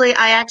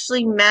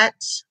actually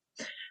met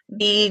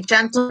the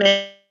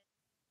gentleman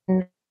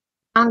who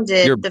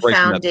founded the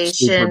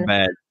foundation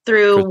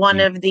through one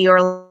of the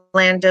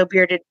Orlando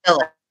Bearded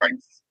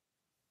Villains.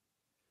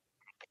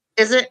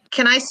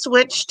 Can I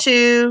switch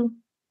to?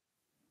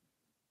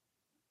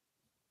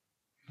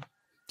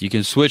 You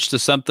can switch to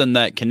something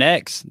that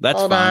connects. That's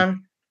Hold fine.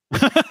 on.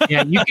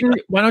 Yeah, you can.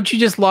 Why don't you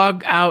just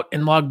log out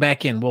and log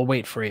back in? We'll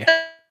wait for you.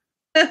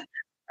 All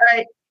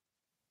right.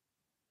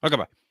 Okay,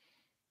 bye.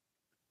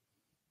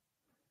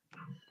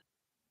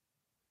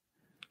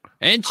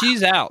 And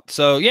she's out.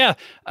 So yeah,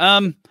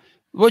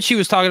 what she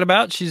was talking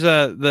about, she's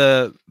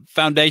the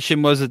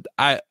foundation was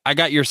I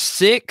got your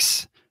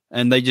 6,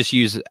 and they just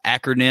use an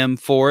acronym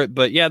for it.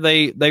 But yeah,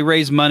 they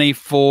raise money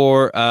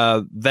for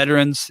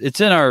veterans.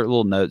 It's in our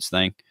little notes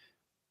thing.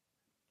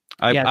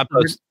 I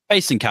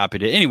paste and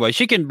copied it. Anyway,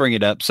 she can bring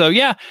it up. So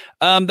yeah,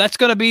 that's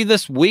going to be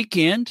this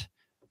weekend.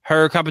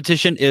 Her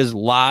competition is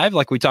live,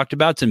 like we talked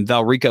about. It's in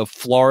Valrico,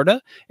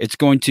 Florida. It's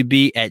going to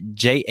be at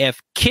JF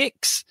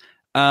Kicks,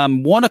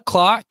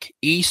 1:00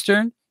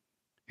 Eastern.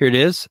 Here it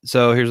is.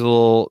 So here's a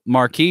little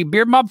marquee.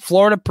 Beard Mob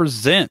Florida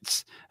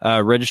presents.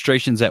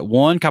 Registration's at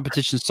 1.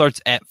 Competition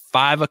starts at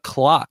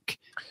 5:00,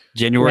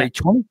 January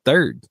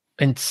 23rd.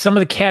 And some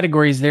of the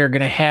categories they're going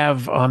to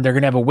have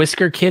a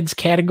Whisker Kids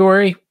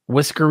category,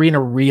 Whiskerina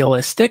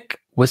Realistic,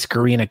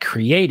 Whiskerina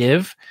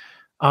Creative,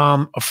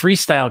 a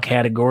freestyle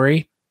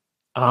category.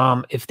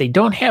 If they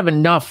don't have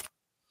enough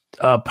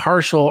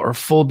partial or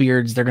full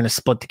beards, they're going to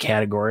split the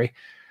category.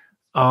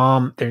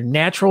 Their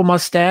natural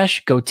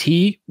mustache,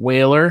 goatee,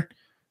 whaler,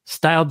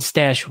 styled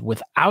stash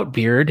without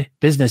beard,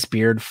 business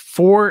beard,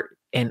 4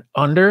 and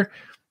under.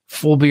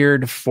 Full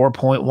beard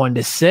 4.1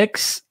 to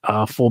 6,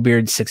 full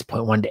beard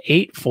 6.1 to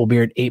 8, full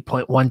beard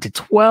 8.1 to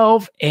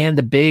 12, and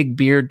the big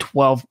beard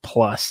 12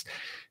 plus.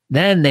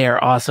 Then they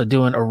are also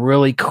doing a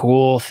really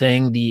cool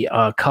thing, the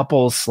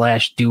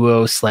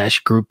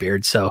couple/duo/group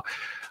beard. So,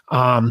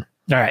 all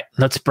right,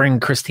 let's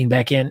bring Christine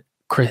back in.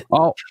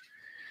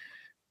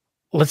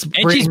 Let's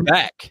bring she's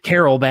back.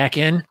 Carol back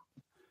in.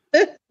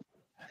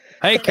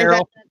 Hey,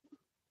 Carol.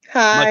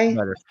 Hi. Much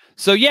better.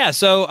 So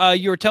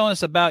you were telling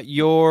us about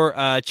your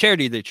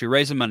charity that you're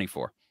raising money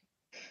for.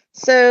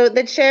 So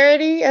the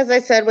charity, as I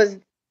said,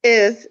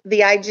 is the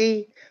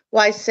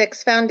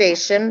IGY6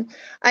 Foundation.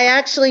 I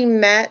actually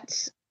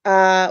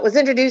was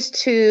introduced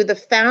to the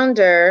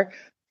founder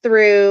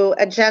through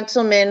a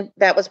gentleman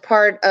that was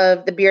part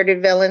of the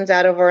Bearded Villains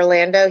out of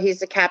Orlando. He's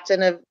the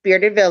captain of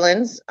Bearded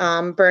Villains,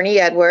 Bernie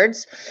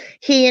Edwards.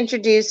 He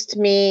introduced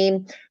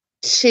me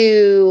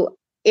to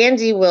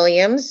Andy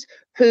Williams,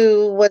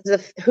 who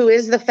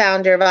is the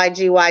founder of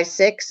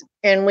IGY6,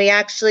 and we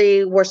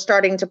actually were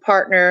starting to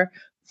partner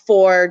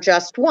for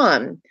Just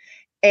One.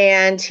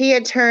 And he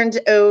had turned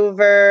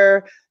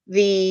over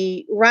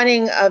the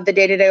running of the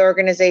day-to-day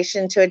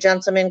organization to a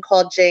gentleman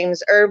called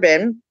James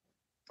Urban.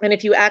 And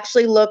if you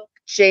actually look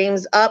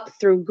James up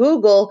through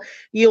Google,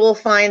 you will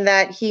find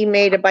that he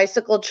made a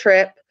bicycle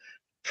trip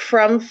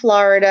from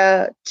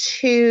Florida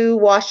to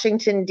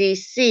Washington,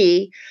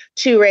 D.C.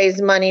 to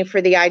raise money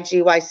for the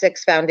IGY6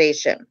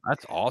 Foundation.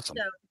 That's awesome.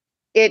 So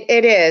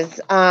it is.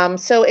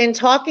 So in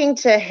talking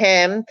to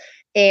him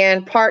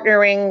and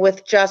partnering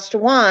with Just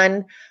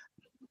One,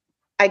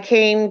 I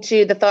came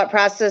to the thought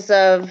process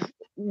of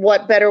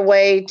what better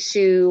way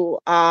to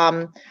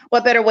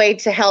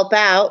help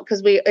out,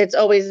 because it's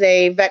always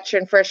a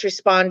veteran first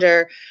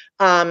responder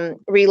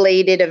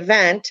related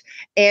event.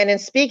 And in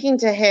speaking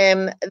to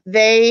him,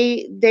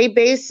 they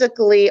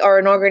basically are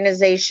an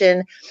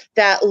organization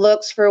that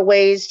looks for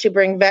ways to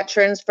bring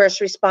veterans, first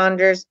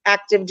responders,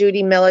 active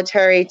duty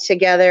military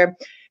together,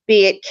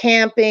 be it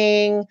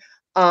camping,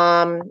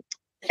 an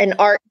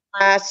art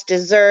class,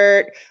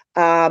 dessert,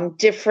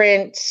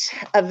 different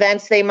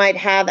events they might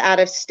have out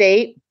of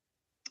state.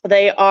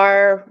 They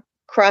are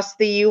across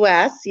the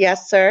U.S.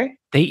 Yes, sir.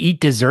 They eat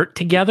dessert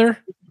together?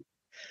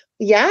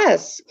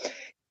 Yes.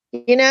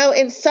 You know,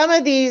 in some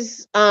of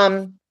these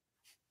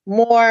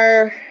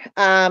more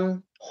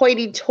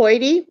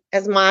hoity-toity,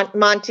 as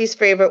Monty's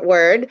favorite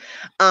word,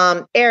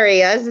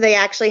 areas, they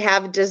actually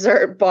have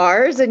dessert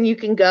bars, and you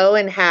can go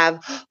and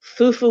have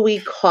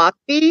foo-foo-y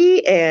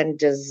coffee and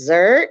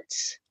dessert.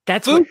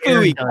 That's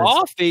foo-foo-y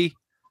coffee.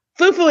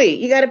 Foo-foo-y.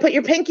 You got to put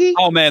your pinky.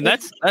 Oh man,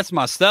 that's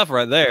my stuff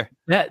right there.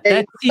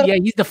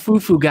 He's the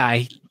foo-foo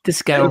guy.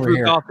 This guy over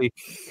here. Coffee.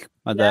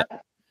 Like that.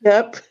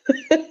 Yep.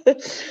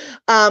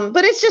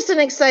 But it's just an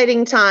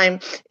exciting time.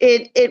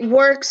 It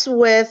works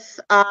with,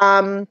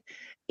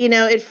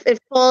 it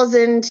falls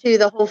into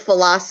the whole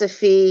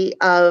philosophy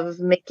of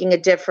making a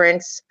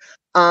difference,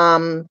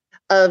 of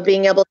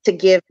being able to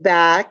give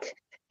back.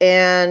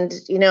 And,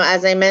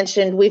 as I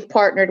mentioned, we've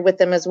partnered with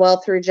them as well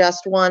through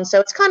Just One. So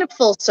it's kind of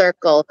full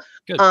circle.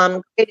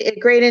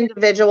 Great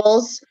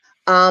individuals.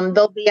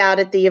 They'll be out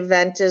at the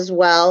event as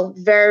well.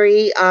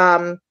 Very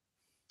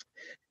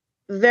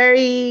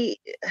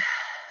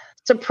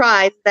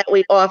surprised that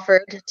we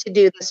offered to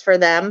do this for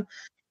them.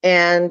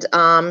 And,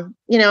 I'm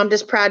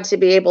just proud to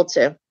be able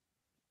to.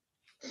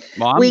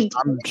 Well,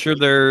 I'm sure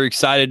they're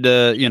excited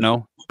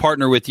to,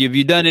 partner with you. Have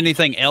you done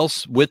anything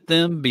else with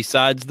them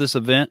besides this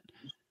event?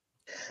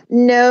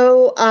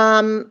 No,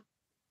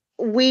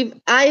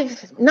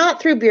 I've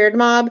not through Beard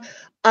Mob.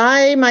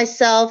 I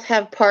myself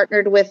have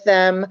partnered with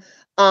them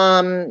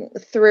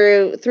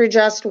through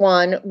Just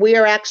One. We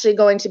are actually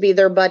going to be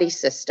their buddy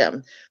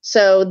system.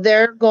 So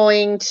they're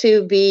going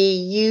to be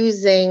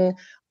using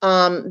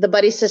the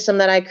buddy system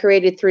that I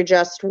created through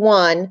Just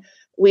One.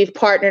 We've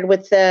partnered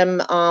with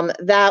them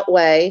that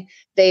way.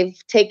 They've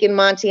taken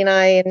Monty and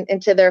I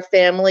into their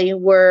family.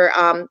 We're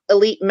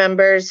elite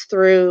members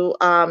through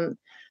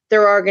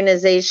their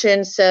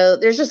organization. So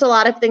there's just a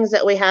lot of things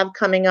that we have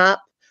coming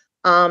up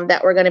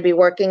that we're going to be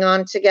working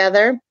on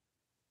together.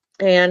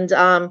 And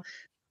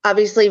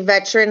obviously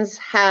veterans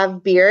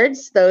have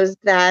beards, those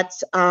that,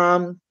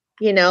 a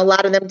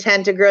lot of them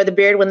tend to grow the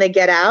beard when they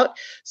get out.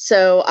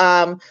 So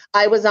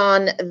I was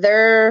on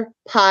their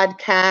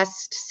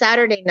podcast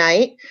Saturday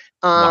night.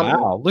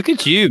 Wow, look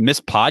at you, Miss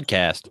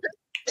Podcast.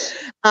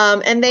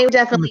 And they were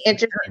definitely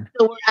interested.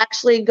 So we're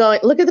actually going,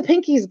 look at the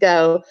pinkies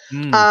go.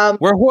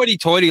 We're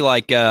hoity-toity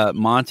like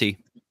Monty.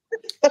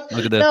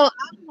 Look at this. No,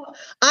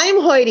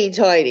 I'm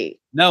hoity-toity.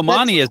 No,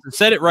 Monty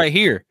said it right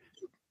here.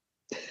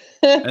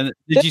 And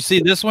did you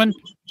see this one?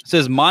 It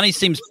says Monty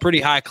seems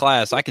pretty high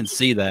class. I can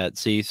see that.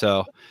 See,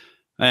 so,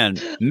 and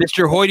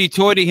Mr.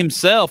 Hoity-toity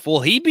himself, will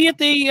he be at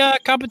the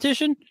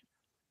competition?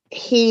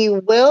 He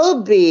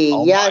will be.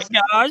 Oh yes.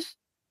 My gosh.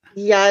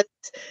 Yes.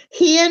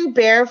 He and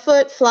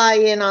Barefoot fly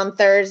in on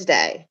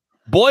Thursday.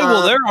 Boy,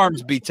 will their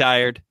arms be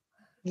tired.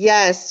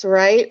 Yes,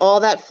 right? All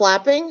that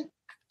flapping.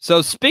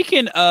 So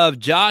speaking of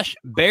Josh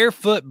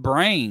Barefoot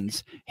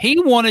Brains, he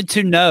wanted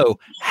to know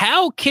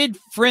how kid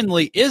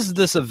friendly is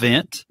this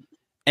event,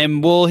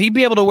 and will he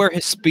be able to wear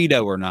his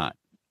Speedo or not?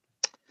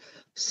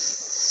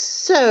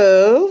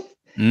 So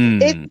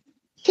it's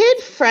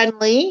kid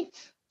friendly.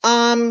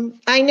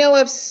 I know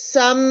of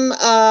some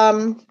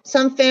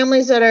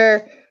families that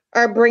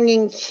are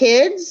bringing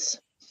kids.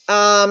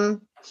 I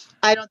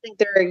don't think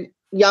they're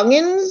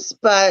youngins,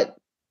 but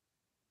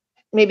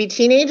maybe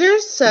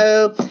teenagers.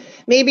 So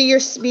maybe your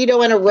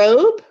Speedo and a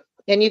robe,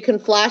 and you can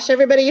flash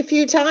everybody a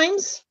few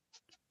times.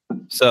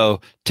 So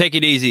take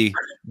it easy,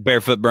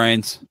 Barefoot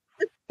Brains.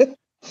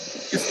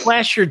 Just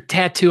flash your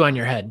tattoo on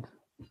your head.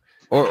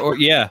 Or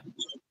yeah.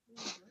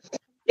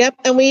 Yep.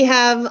 And we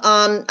have,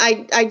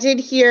 I did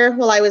hear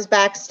while I was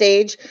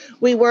backstage,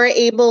 we were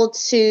able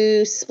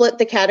to split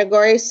the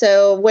categories.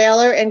 So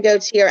Whaler and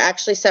Goatee are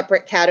actually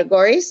separate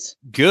categories.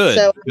 Good.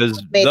 So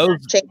because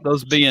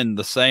those being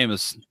the same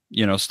is,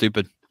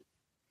 stupid.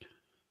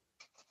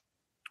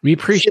 We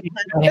appreciate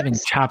not having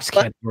chops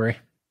category.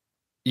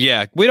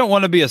 Yeah, we don't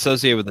want to be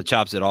associated with the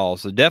chops at all.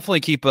 So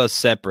definitely keep us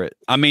separate.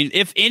 I mean,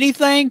 if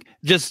anything,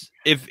 just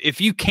if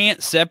you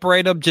can't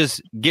separate them,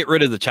 just get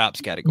rid of the chops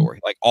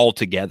category, like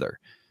altogether.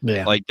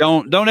 Yeah. Like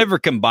don't ever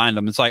combine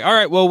them. It's like, all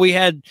right, well, we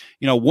had,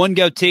 one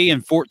goatee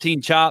and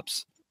 14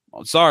 chops.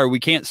 Well, sorry, we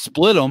can't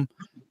split them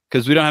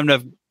because we don't have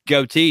enough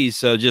goatees.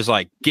 So just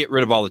like get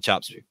rid of all the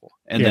chops people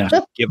and then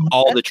just give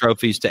all the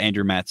trophies to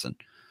Andrew Matson.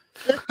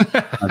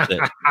 That's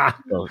it.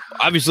 So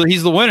obviously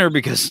he's the winner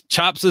because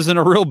chops isn't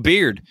a real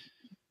beard.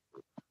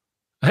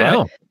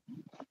 Right?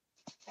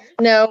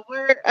 No,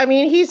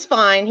 he's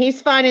fine. He's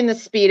fine in the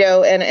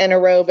Speedo and a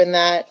robe and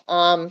that.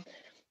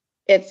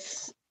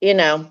 It's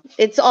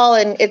all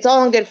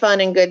in good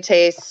fun and good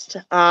taste.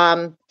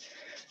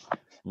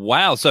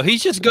 Wow. So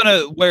he's just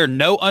gonna wear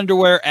no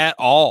underwear at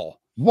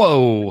all.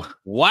 Whoa.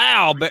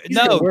 Wow. But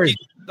no,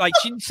 like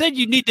she said,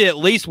 you need to at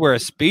least wear a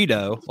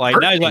Speedo. Like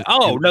now he's like,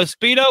 oh, no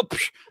Speedo.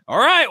 Psh, all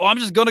right. Well, I'm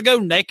just gonna go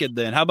naked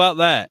then. How about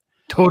that?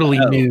 Totally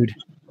nude.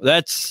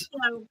 That's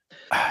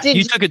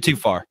you took it too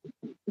far.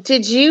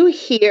 Did you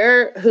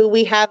hear who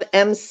we have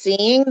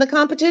emceeing the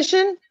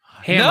competition?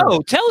 Hammer. No,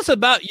 tell us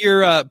about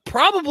your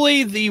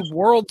probably the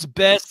world's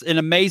best and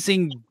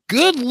amazing,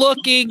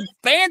 good-looking,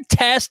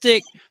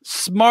 fantastic,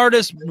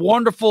 smartest,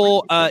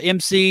 wonderful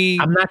MC.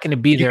 I'm not going to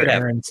be there,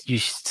 Aaron. You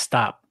should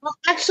stop. Well,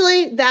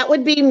 actually, that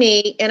would be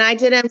me, and I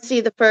did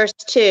MC the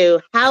first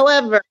two.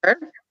 However,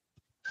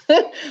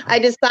 I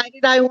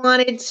decided I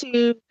wanted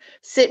to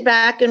sit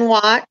back and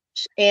watch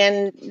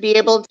and be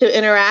able to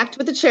interact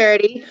with the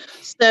charity.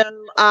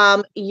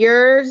 So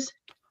yours,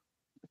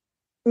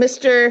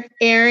 Mr.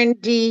 Aaron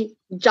D.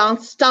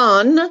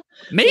 Johnston,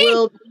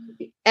 will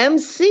be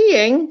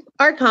emceeing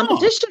our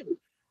competition.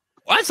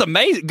 Well, that's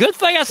amazing. Good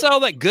thing I saw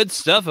all that good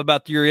stuff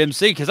about your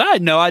MC because I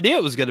had no idea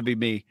it was going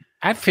to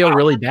I I feel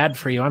really bad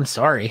for you. I'm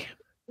sorry.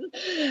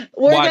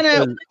 We're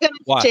gonna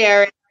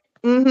share it.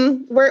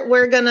 Mm-hmm.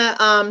 We're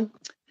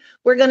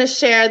gonna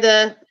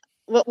share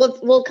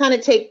we'll kind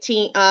of take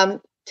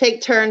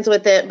turns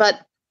with it,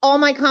 but all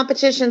my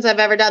competitions I've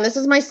ever done. This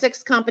is my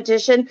 6th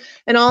competition,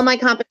 and all my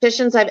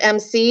competitions I've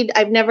emceed.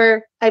 I've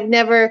never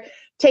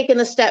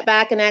taken a step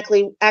back and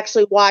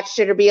actually watched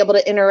it or be able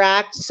to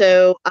interact.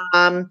 So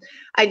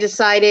I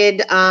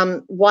decided,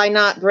 why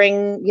not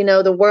bring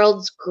the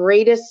world's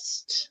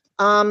greatest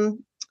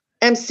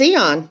MC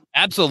on?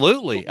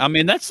 Absolutely. I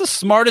mean, that's the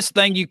smartest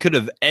thing you could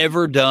have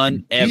ever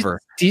done,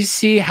 ever. Do you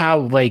see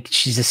how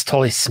she's just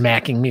totally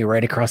smacking me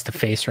right across the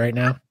face right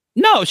now?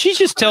 No, she's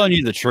just telling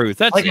you the truth.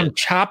 That's like I'm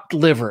chopped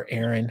liver,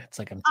 Aaron. It's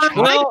like I'm chopped.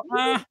 Well,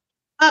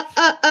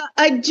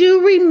 I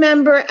do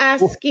remember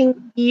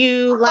asking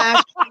you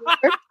last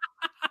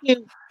year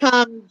to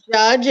come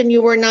judge, and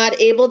you were not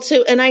able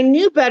to. And I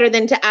knew better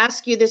than to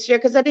ask you this year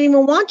because I didn't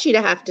even want you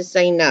to have to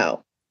say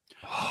no.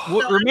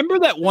 Well, remember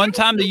that one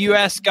time that you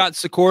asked Scott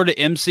Secor to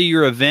MC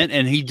your event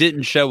and he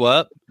didn't show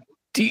up?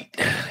 Do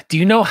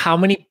you know how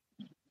many?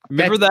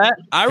 Remember that?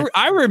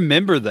 I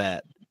remember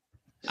that.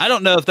 I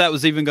don't know if that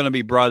was even going to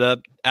be brought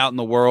up out in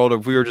the world or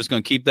if we were just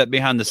going to keep that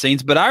behind the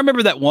scenes. But I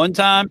remember that one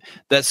time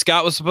that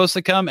Scott was supposed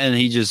to come and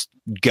he just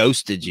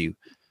ghosted you.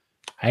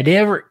 I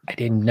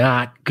did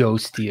not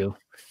ghost you.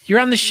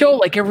 You're on the show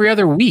like every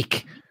other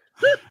week.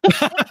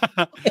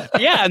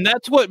 Yeah, and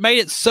that's what made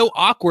it so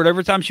awkward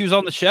every time she was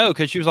on the show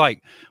because she was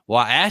like,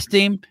 well, I asked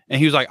him and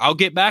he was like, I'll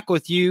get back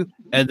with you.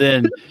 And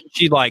then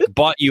she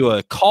bought you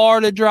a car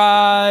to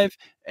drive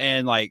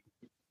and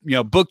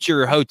booked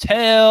your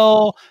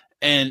hotel.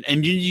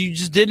 And you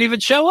just didn't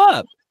even show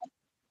up.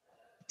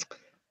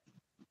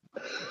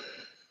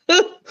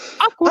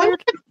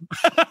 Awkward.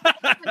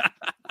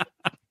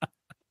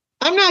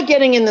 I'm not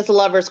getting in this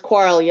lover's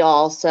quarrel,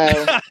 y'all. So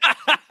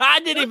I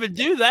didn't even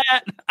do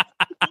that.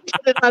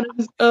 On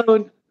his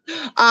own.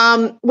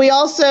 We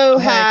also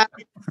have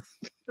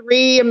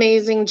 3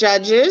 amazing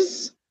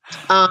judges.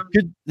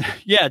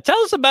 Yeah, tell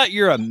us about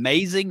your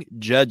amazing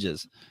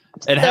judges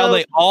and how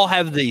they all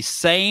have the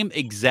same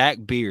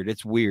exact beard.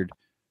 It's weird.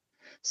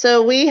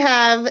 So we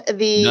have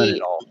the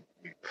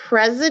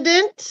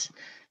president,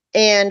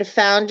 and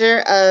founder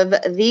of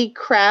the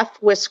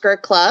Craft Whisker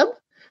Club,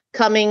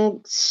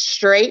 coming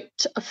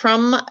straight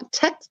from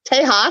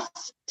Tejas.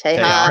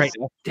 Right.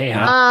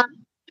 Tejas.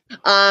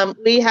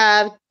 We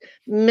have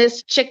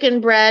Miss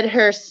Chicken Bread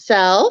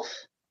herself.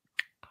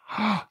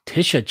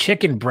 Tisha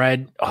Chicken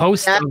Bread,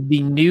 host of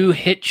the new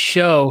hit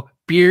show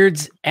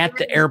Beards at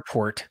the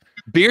Airport.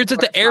 Beards at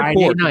the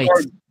Friday Airport.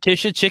 nights.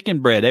 Tisha Chicken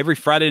Bread every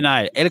Friday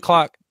night,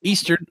 8:00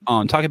 Eastern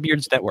on Talking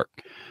Beards Network.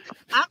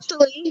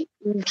 Actually,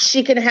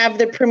 she can have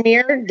the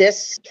premiere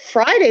this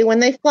Friday when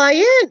they fly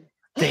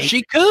in.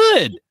 She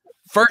could.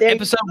 First There you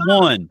episode go.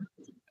 1,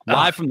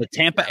 live from the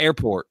Tampa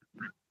Airport.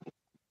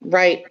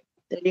 Right.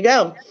 There you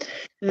go.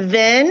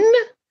 Then,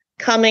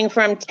 coming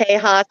from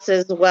Tejas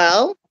as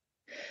well,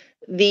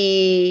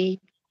 the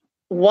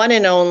one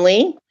and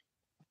only,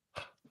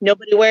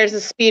 nobody wears a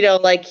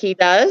Speedo like he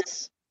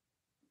does,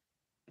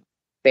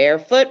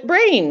 Barefoot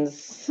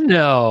Brains.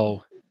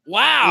 No.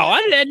 Wow,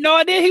 I had no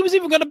idea he was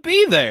even going to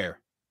be there.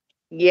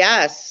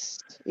 Yes.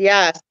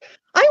 I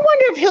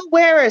wonder if he'll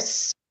wear a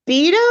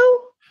Speedo.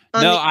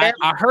 No, I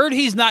heard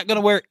he's not going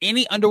to wear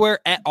any underwear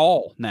at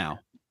all now.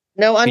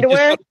 No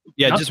underwear?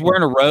 Just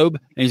wearing a robe,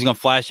 and he's going to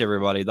flash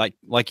everybody,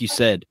 like you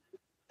said.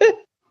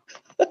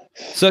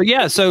 So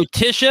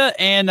Tisha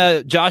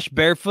and Josh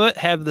Barefoot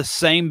have the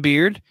same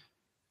beard.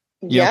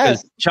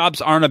 Yes. Chops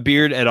aren't a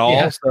beard at all.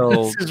 Yeah,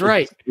 So this is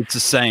right. It's the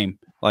same.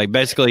 Like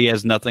basically, he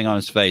has nothing on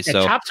his face. Yeah,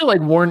 so Chops are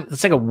like worn.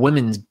 It's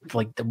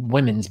like the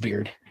women's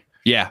beard.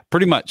 yeah,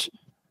 pretty much.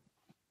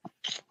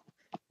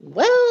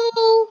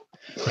 Well,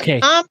 Okay.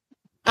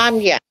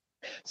 yeah.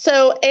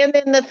 So, and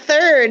then the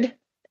third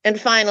and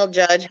final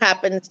judge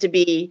happens to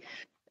be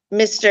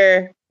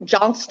Mr.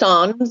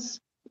 Johnston's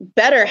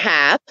better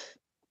half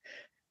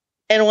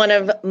and one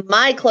of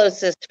my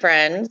closest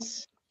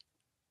friends.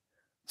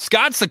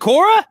 Scott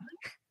Sakura?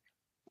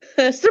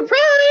 Surprise!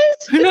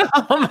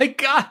 Oh my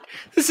God.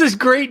 This is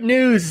great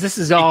news. This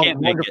is all can't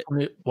make wonderful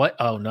news. What?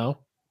 Oh no.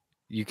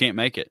 You can't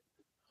make it.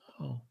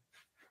 Oh.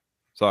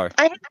 Sorry.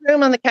 I have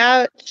room on the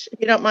couch if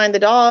you don't mind the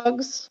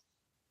dogs.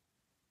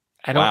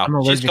 I don't. Wow.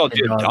 I'm She's allergic called to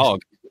you a dogs.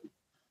 dog.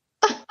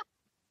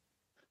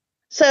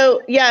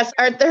 So, yes,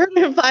 our third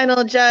and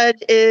final judge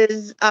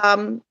is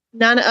none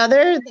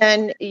other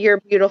than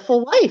your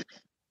beautiful wife.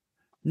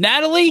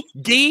 Natalie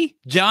D.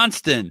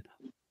 Johnston.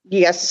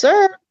 Yes,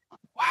 sir.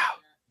 Wow.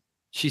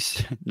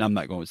 No, I'm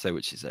not going to say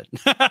what she said.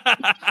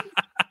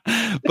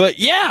 But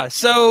yeah,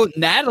 so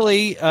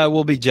Natalie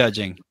will be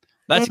judging.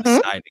 That's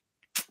exciting.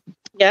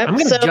 Yep. I'm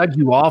going to judge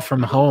you all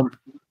from home.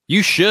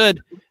 You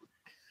should.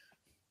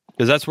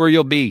 Because that's where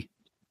you'll be,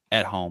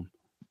 at home.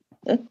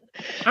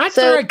 That's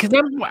all right, because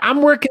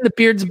I'm working the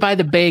Beards by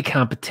the Bay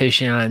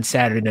competition on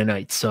Saturday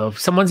night. So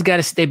someone's got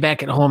to stay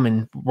back at home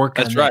and work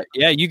on that. That's right.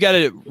 Yeah, you got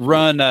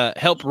to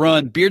help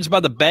run Beards by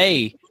the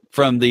Bay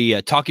from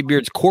the Talking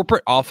Beards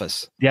corporate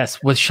office. Yes,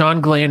 with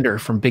Sean Glander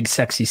from Big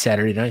Sexy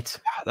Saturday Nights.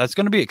 That's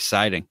going to be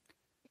exciting.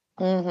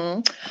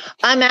 I'm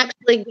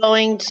actually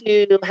going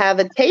to have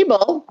a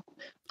table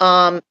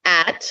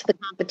at the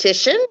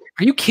competition.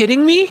 Are you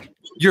kidding me?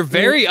 Your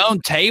very own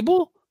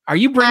table? Are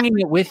you bringing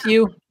it with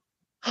you?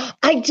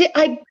 I did.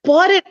 I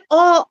bought it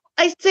all.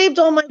 I saved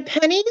all my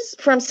pennies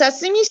from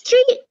Sesame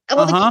Street.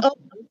 All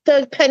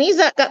the pennies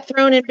that got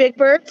thrown in Big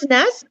Bird's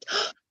nest,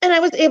 and I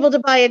was able to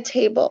buy a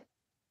table.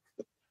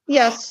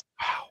 Yes.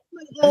 Wow.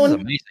 This is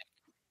amazing.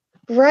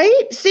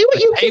 Right? See what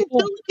you can do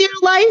table? with your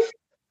life?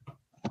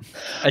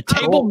 A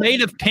table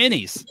made of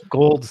pennies.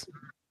 Golds.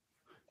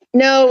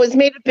 No, it was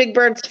made of Big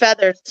Bird's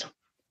feathers.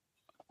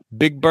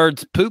 Big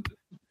Bird's poop.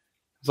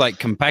 It's like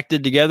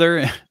compacted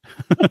together.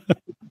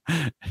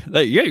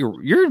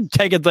 You're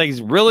taking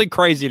things really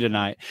crazy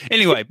tonight.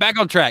 Anyway, back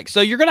on track.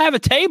 So you're going to have a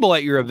table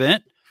at your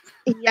event.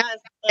 Yes,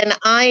 and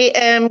I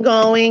am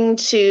going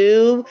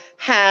to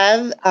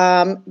have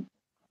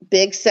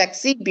Big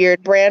Sexy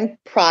Beard brand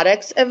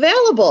products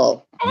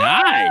available.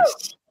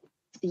 Nice.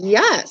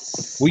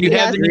 Yes. Will you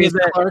have any of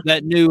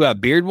that new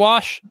beard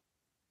wash?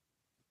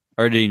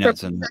 Or did you not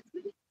send that?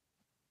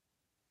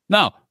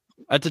 No,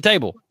 at the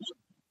table.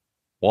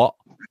 What?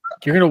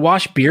 You're going to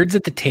wash beards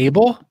at the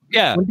table?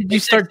 Yeah. When did you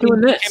start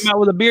doing this? Came out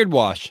with a beard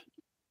wash.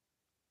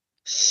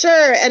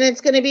 Sure, and it's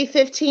going to be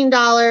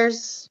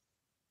 $15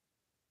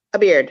 a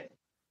beard.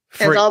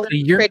 For It's all a going to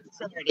year? create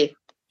charity.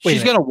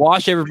 She's going to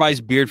wash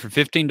everybody's beard for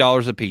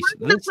 $15 a piece.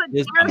 We're gonna This put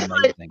is Barefoot-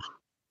 amazing.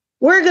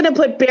 We're going to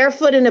put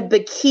Barefoot in a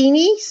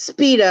bikini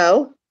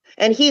Speedo,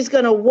 and he's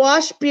going to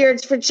wash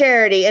beards for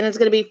charity, and it's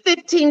going to be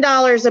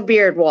 $15 a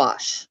beard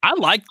wash. I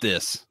like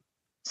this.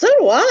 So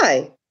do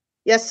I.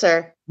 Yes,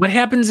 sir. What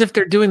happens if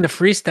they're doing the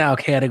freestyle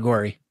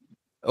category?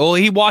 Well,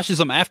 he washes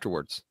them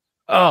afterwards.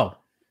 Oh,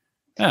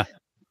 Yeah.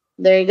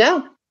 There you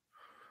go.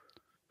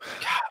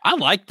 I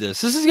like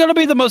this. This is going to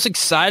be the most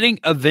exciting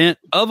event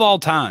of all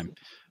time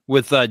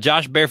with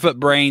Josh Barefoot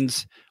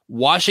Brains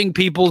washing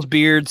people's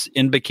beards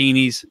in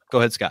bikinis. Go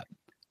ahead, Scott.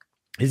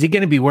 is he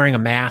going to be wearing a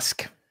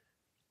mask?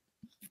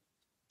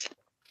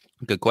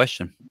 Good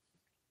question.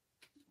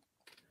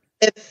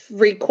 If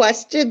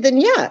requested,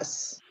 then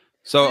yes.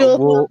 So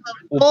We'll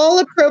all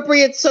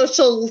appropriate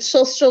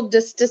social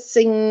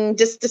distancing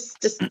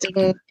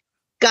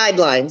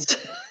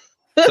guidelines.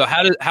 So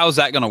how's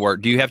that going to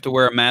work? Do you have to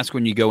wear a mask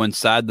when you go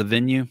inside the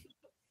venue?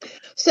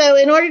 So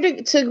in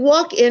order to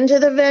walk into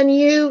the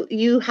venue,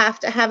 you have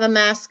to have a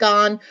mask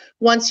on.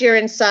 Once you're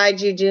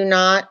inside, you do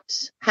not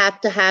have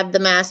to have the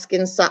mask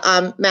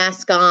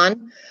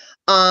on.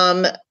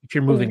 If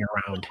you're moving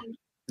around.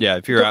 Yeah,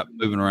 if you're out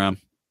moving around.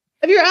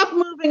 If you're up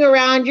moving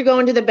around, you're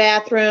going to the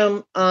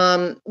bathroom,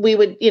 we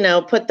would,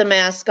 put the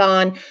mask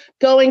on.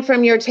 Going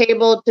from your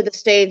table to the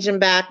stage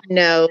and back,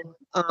 no.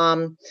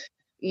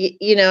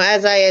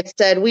 As I had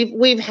said,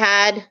 we've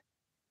had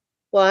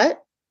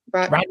what?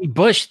 Rodney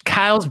Bush,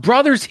 Kyle's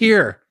brother's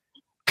here.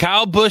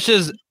 Kyle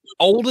Bush's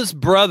oldest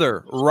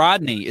brother,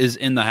 Rodney, is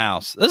in the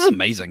house. This is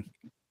amazing.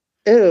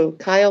 Ooh,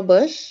 Kyle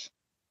Bush.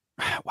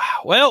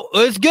 Wow. Well,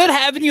 it's good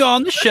having you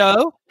on the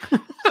show.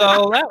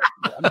 So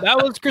that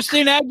was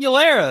Christina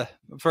Aguilera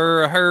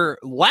for her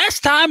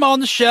last time on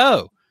the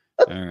show.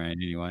 All right.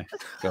 Anyway,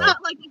 not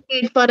like you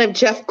made fun of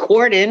Jeff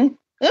Gordon.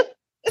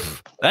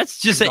 That's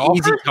just an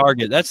easy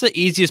target. That's the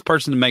easiest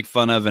person to make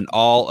fun of in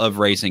all of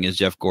racing is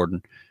Jeff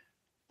Gordon.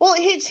 Well,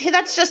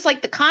 that's just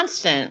like the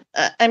constant.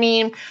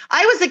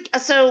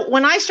 So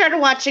when I started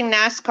watching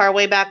NASCAR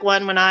way back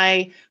when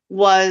I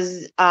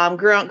was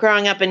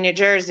growing up in New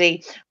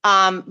Jersey,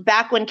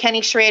 back when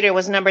Kenny Schrader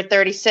was number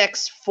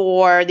 36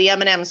 for the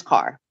M&M's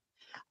car,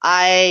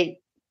 I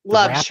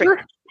loved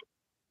Schrader.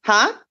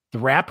 Huh? The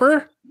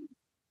rapper?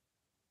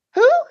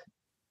 Who?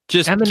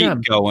 Just Eminem.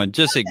 Keep going.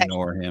 Just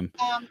ignore him.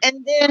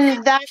 And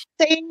then that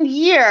same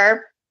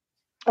year,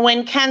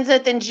 when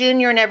Kenseth and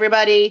Junior and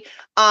everybody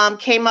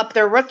came up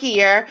their rookie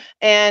year,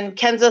 and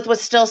Kenseth was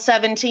still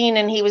 17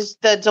 and he was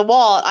the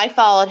DeWalt, I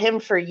followed him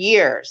for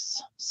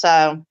years.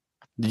 So,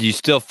 did you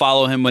still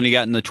follow him when he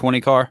got in the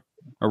 20 car,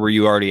 or were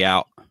you already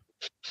out?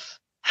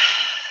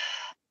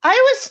 I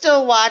was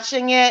still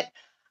watching it.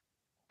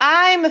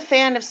 I'm a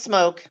fan of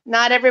Smoke.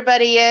 Not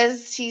everybody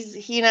is.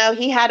 He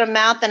had a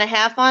mouth and a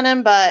half on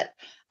him, but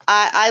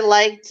I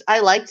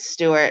liked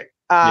Stewart.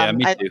 Yeah,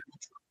 me too.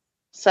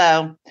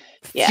 So,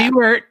 yeah.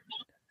 Stewart.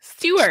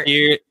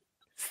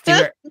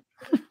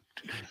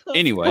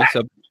 Anyway,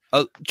 so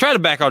try to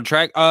back on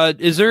track.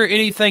 Is there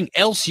anything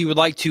else you would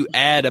like to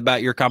add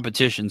about your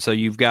competition? So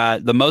you've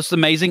got the most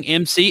amazing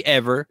MC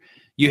ever.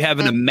 You have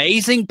an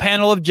amazing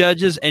panel of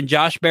judges and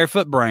Josh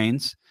Barefoot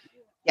Brains.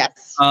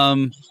 Yes.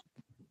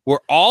 We're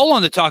all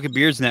on the Talking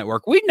Beards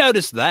Network. We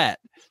noticed that.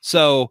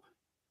 So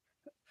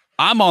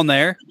I'm on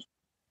there.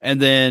 And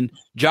then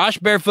Josh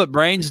Barefoot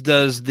Brains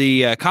does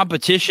the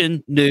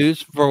competition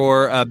news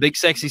for Big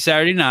Sexy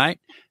Saturday Night.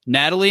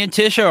 Natalie and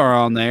Tisha are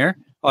on there.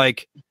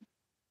 Like,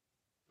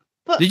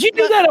 did you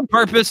do that on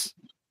purpose?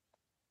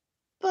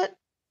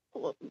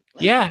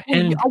 Yeah.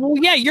 And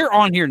yeah, you're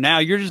on here now.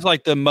 You're just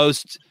like the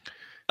most.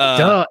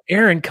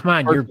 Aaron, come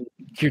on.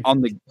 You're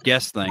on the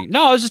guest thing.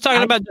 No, I was just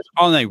talking about just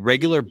on a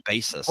regular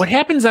basis. What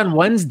happens on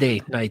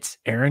Wednesday nights,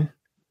 Aaron?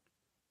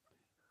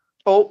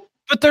 Oh.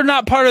 But they're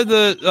not part of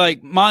the,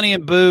 like, Monty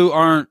and Boo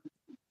aren't,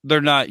 they're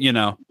not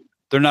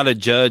a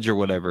judge or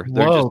whatever.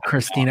 Whoa,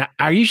 Christina.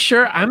 Are you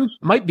sure? I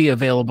might be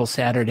available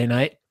Saturday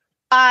night.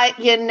 I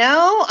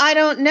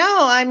don't know.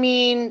 I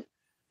mean,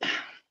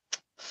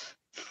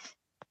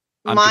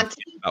 I'm Monty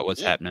confused about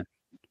what's happening.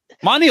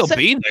 Monty will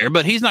be there,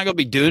 but he's not going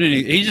to be doing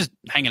anything. He's just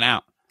hanging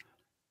out.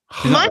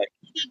 Monty's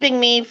keeping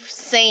me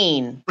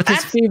sane. With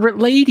his favorite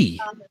lady.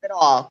 Not at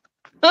all.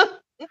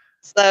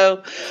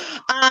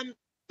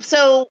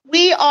 So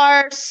we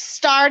are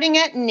starting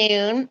at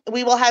noon.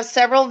 We will have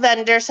several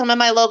vendors, some of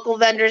my local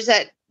vendors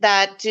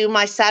that do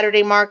my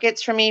Saturday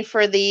markets for me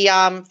for the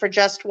for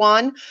Just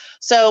One.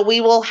 So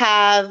we will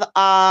have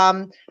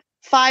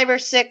 5 or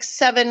 6,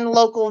 7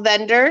 local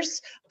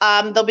vendors.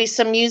 There'll be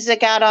some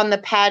music out on the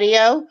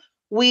patio.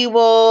 We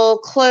will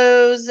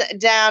close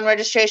down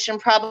registration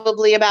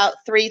probably about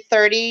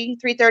 3:30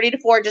 to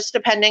 4, just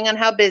depending on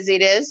how busy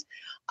it is.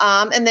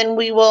 And then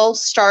we will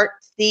start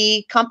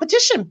the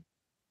competition.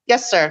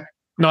 Yes, sir.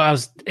 No,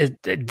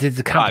 did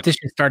the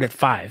competition start at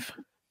 5?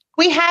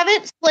 We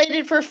haven't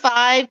slated for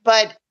 5,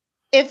 but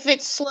if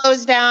it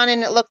slows down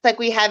and it looks like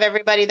we have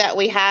everybody that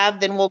we have,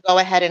 then we'll go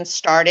ahead and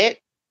start it.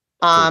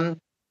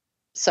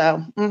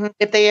 So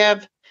if they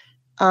have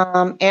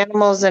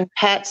animals and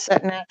pets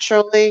that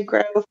naturally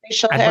grow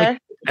facial hair.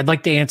 I'd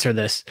like to answer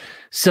this.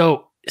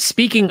 So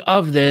speaking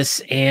of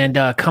this, and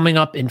coming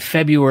up in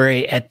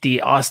February at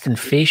the Austin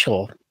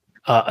Facial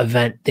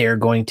event, they're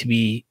going to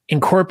be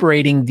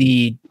incorporating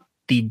the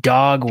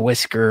dog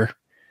whisker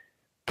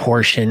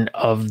portion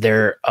of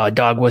their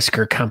dog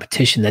whisker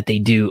competition that they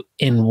do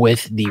in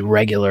with the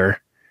regular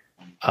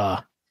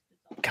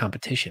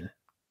competition.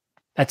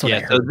 That's what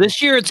I So heard.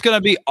 this year it's going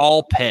to be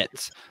all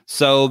pets.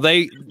 So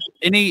the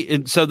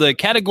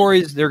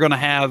categories they're going to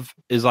have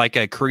is like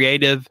a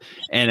creative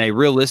and a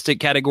realistic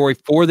category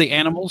for the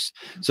animals.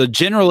 So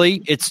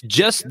generally it's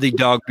just the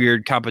dog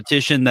beard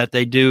competition that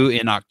they do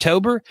in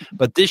October,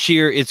 but this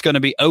year it's going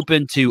to be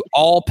open to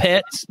all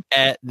pets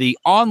at the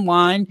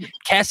online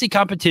Cassie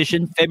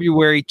competition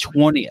February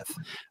 20th.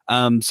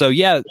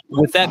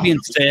 With that being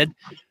said,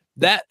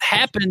 that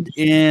happened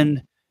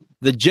in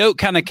the joke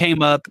kind of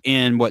came up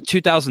in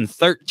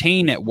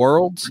 2013 at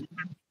Worlds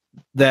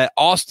that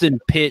Austin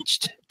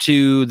pitched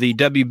to the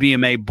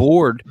WBMA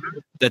board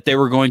that they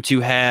were going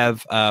to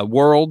have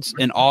Worlds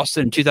in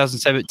Austin in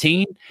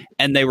 2017,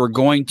 and they were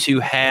going to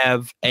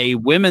have a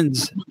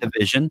women's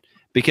division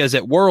because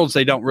at Worlds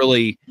they don't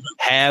really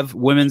have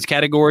women's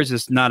categories.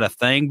 It's not a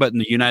thing, but in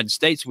the United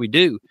States we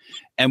do.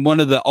 And one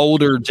of the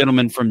older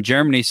gentlemen from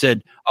Germany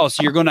said, "Oh,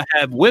 so you're going to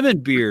have women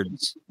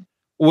beards?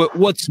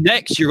 What's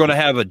next? You're going to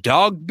have a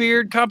dog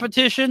beard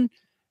competition?"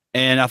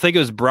 And I think it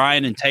was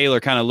Brian and Taylor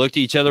kind of looked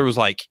at each other, was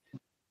like,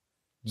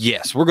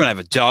 "Yes, we're going to have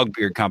a dog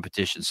beard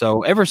competition."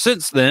 So ever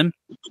since then,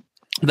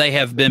 they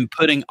have been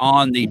putting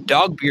on the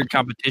dog beard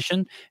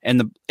competition,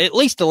 and at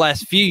least the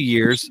last few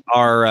years,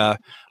 our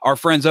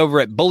friends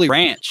over at Bully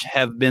Ranch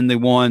have been the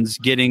ones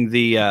getting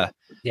the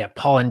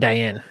Paul and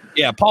Diane.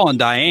 Yeah, Paul and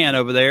Diane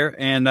over there,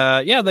 and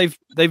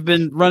they've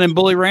been running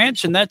Bully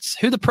Ranch, and that's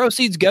who the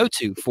proceeds go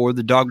to for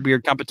the dog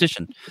beard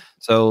competition.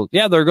 So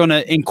they're going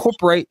to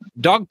incorporate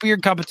dog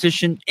beard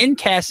competition in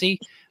Cassie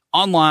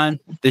online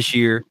this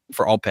year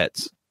for all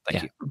pets.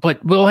 Thank you.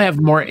 But we'll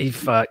have more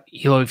if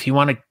you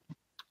want to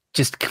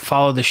just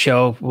follow the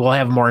show. We'll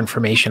have more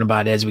information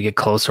about it as we get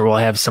closer. We'll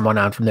have someone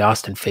on from the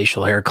Austin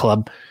Facial Hair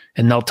Club,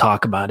 and they'll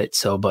talk about it.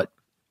 So, but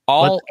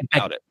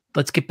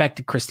let's get back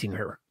to Christine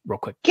here real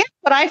quick. Guess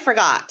what I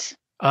forgot?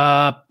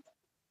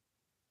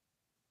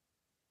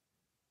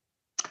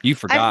 You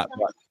forgot.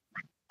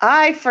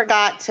 I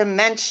forgot to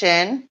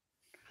mention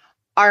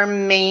our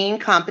main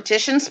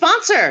competition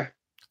sponsor.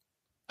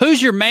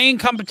 Who's your main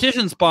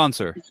competition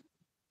sponsor?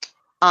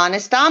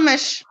 Honest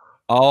Amish.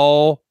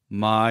 Oh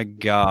my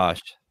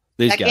gosh.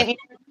 These Second guys. year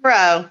in a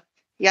row.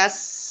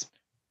 Yes.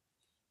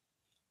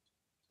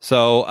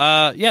 So,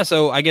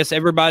 so I guess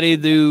everybody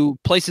who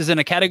places in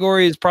a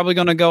category is probably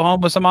going to go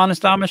home with some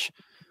Honest Amish.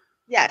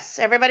 Yes.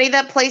 Everybody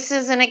that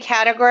places in a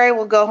category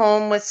will go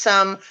home with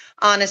some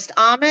Honest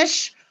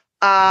Amish.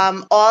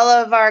 All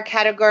of our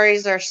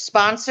categories are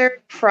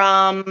sponsored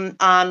from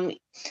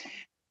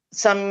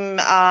some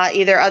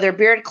either other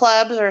beard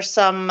clubs or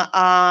some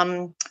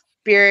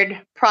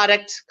beard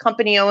product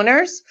company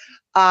owners.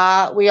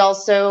 We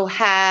also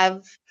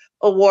have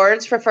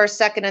awards for first,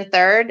 second, and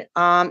third.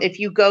 If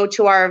you go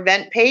to our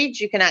event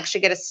page, you can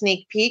actually get a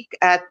sneak peek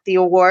at the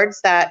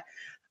awards that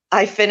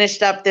I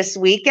finished up this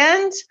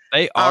weekend.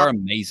 They are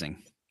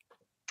amazing.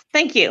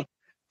 Thank you.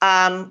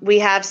 We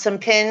have some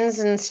pins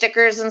and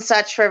stickers and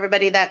such for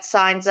everybody that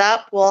signs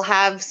up. We'll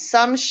have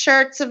some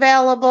shirts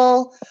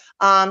available,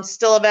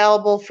 still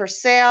available for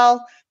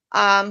sale.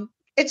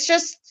 It's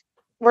just,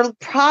 I'm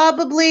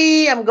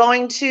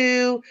going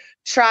to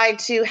try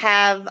to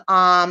have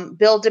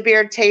build a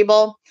beard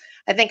table.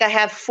 I think I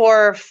have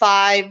 4 or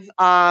 5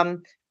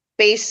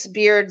 base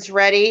beards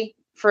ready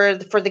for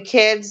the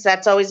kids.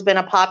 That's always been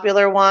a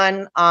popular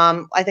one.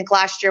 I think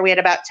last year we had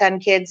about 10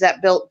 kids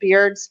that built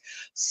beards.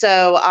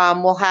 So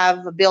we'll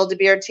have a build a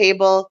beard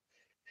table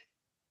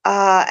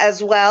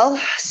as well.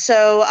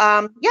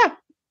 So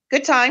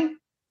good time.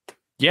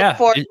 Yeah,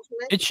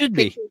 it should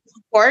be.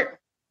 Support.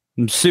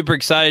 I'm super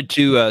excited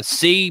to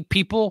see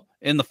people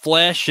in the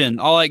flesh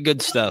and all that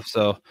good stuff.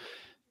 So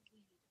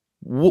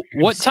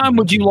what time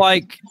would you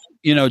like,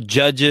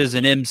 judges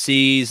and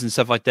MCs and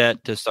stuff like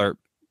that to start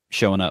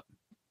showing up?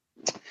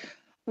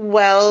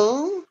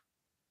 Well,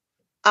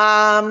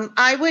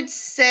 I would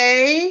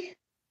say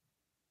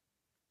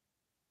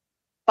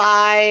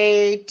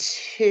by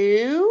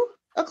 2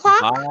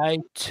 o'clock. By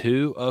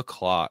 2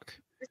 o'clock.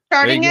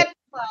 Starting at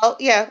 12.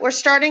 Yeah, we're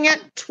starting at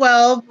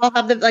 12. We'll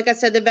have like I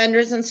said, the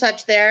vendors and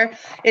such there.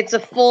 It's a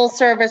full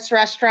service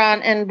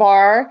restaurant and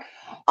bar.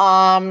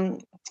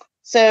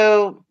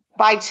 So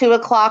by 2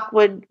 o'clock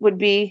would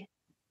be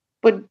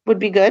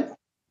good.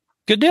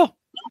 Good deal.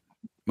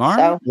 All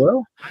right.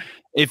 Well,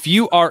 if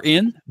you are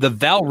in the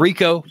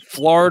Valrico,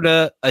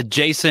 Florida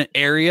adjacent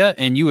area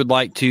and you would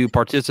like to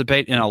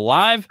participate in a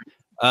live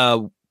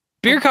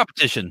beer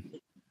competition,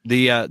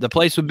 the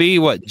place would be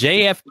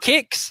JF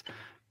Kicks.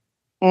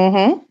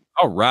 Mm-hmm.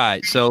 All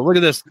right. So look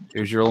at this.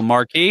 Here's your little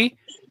marquee.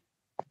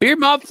 Beard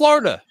Mob,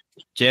 Florida.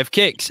 JF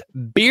Kicks.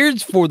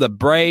 Beards for the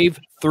Brave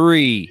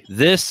 3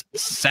 this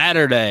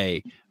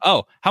Saturday.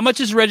 Oh, how much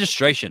is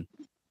registration?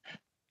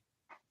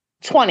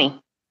 $20.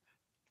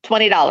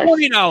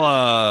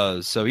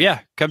 $20. So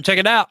come check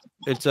it out.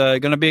 It's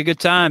going to be a good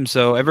time.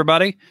 So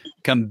everybody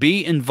come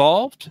be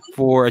involved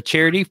for a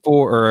charity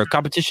or a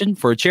competition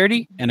for a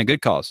charity and a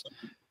good cause.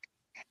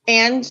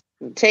 And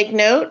take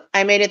note,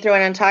 I made it through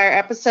an entire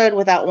episode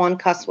without one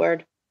cuss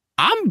word.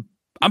 I'm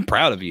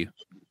proud of you.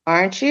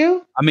 Aren't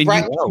you? I mean,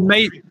 Right.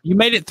 you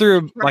made it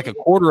through like a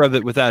quarter of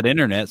it without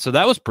internet, so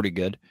that was pretty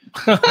good.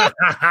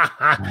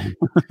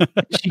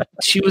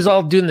 she was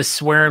all doing the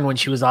swearing when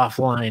she was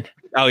offline.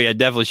 Oh yeah,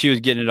 definitely. She was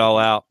getting it all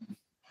out.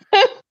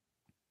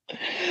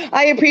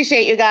 I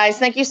appreciate you guys.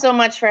 Thank you so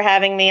much for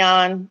having me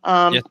on.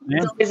 Yes,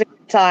 ma'am. It's always a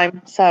good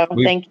time. So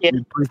thank you. We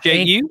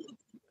appreciate you.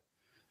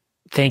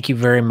 Thank you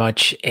very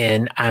much.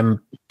 And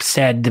I'm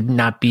sad to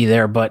not be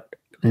there, but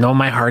know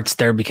my heart's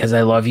there because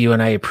I love you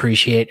and I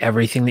appreciate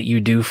everything that you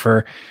do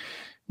for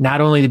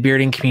not only the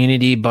bearding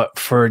community, but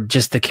for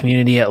just the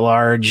community at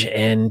large.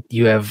 And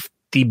you have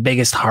the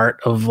biggest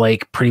heart of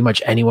like pretty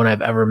much anyone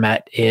I've ever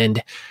met.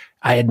 And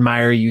I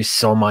admire you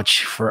so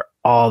much for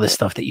all the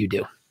stuff that you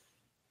do.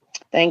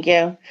 Thank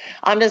you.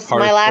 I'm just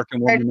Hardest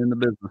working woman in the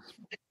business.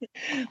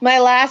 my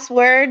last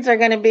words are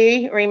going to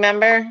be,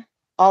 remember,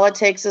 all it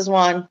takes is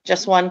one.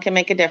 Just one can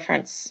make a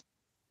difference.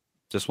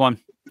 Just one.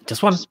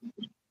 Just one.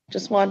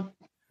 Just one.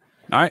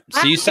 All right.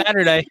 See you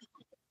Saturday.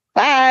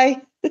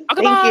 Bye.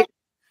 Okay, bye. You.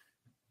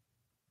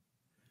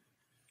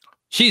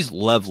 She's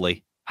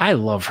lovely. I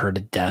love her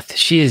to death.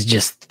 She is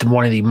just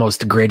one of the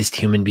most greatest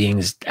human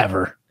beings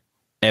ever.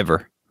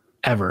 Ever.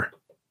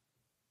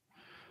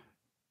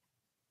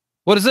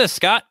 What is this,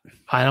 Scott?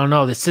 I don't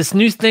know. It's this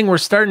new thing we're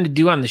starting to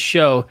do on the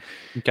show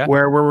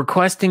where we're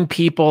requesting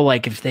people,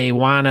 like if they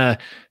want to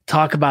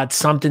talk about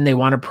something they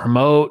want to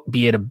promote,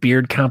 be it a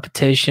beard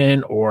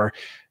competition or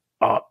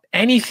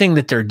anything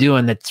that they're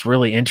doing that's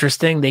really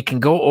interesting, they can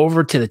go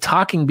over to the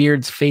Talking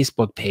Beards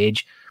Facebook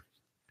page,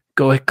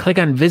 go click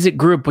on Visit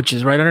Group, which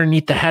is right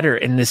underneath the header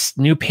in this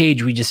new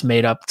page we just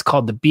made up. It's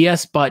called the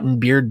BS Button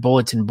Beard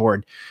Bulletin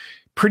Board.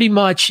 Pretty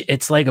much,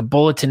 it's like a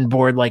bulletin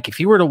board. Like if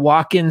you were to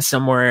walk in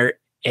somewhere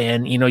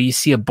and, you know, you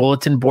see a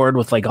bulletin board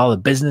with like all the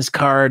business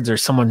cards or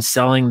someone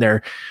selling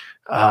their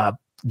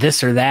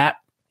this or that.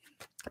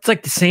 It's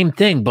like the same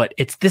thing, but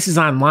this is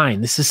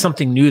online. This is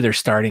something new they're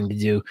starting to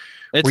do.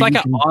 It's like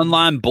an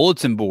online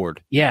bulletin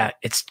board. Yeah,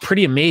 it's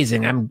pretty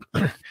amazing.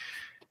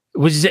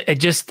 We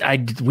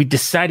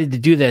decided to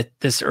do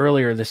this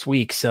earlier this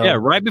week. So yeah,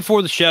 right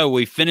before the show,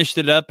 we finished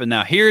it up, and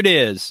now here it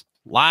is,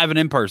 live and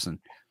in person.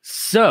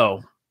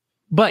 So,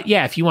 but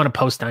yeah, if you want to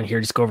post on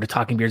here, just go over to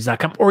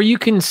talkingbeards.com, or you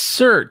can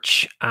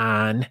search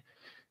on,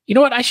 you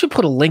know what? I should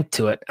put a link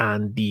to it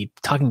on the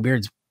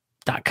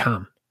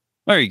talkingbeards.com.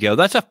 There you go.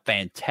 That's a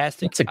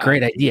fantastic. It's a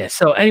great idea.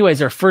 So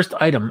anyways, our first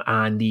item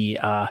on the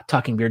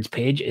Talking Beards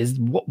page is,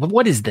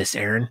 what is this,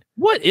 Aaron?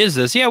 What is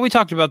this? Yeah, we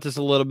talked about this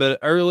a little bit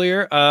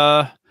earlier.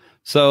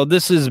 So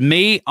this is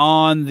me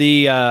on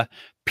the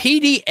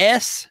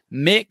PDS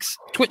Mix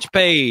Twitch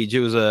page. It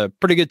was a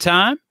pretty good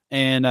time.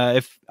 And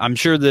I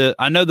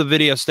know the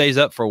video stays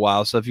up for a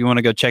while. So if you want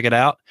to go check it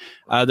out,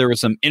 there were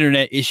some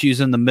internet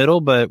issues in the middle,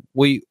 but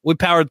we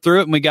powered through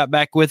it and we got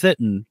back with it,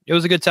 and it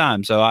was a good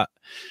time. So I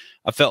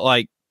felt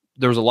like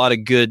there was a lot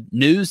of good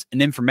news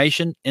and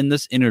information in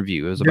this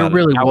interview. It was about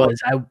really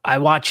was. I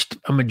watched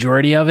a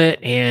majority of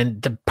it,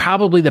 and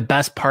probably the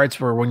best parts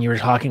were when you were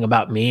talking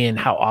about me and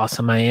how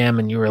awesome I am,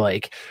 and you were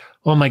like,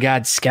 "Oh my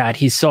God, Scott,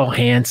 he's so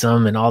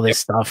handsome," and all this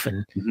stuff.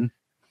 And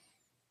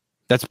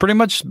that's pretty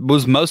much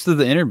was most of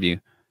the interview.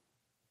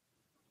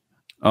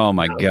 Oh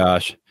my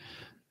gosh,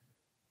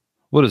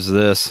 what is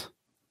this?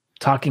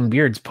 Talking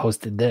Beards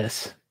posted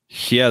this.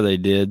 Yeah, they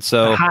did.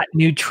 So a hot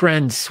new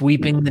trend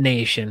sweeping the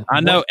nation.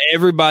 I know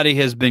everybody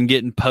has been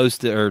getting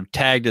posted or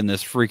tagged in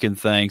this freaking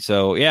thing.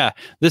 So yeah,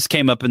 this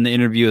came up in the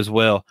interview as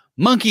well.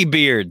 Monkey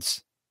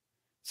beards.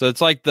 So it's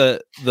like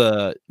the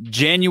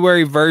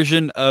January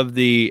version of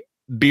the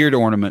beard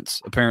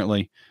ornaments.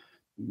 Apparently,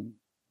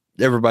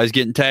 everybody's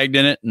getting tagged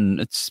in it, and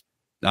I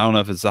don't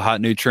know if it's a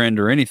hot new trend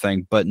or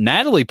anything. But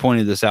Natalie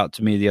pointed this out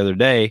to me the other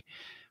day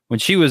when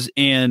she was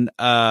in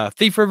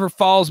Thief River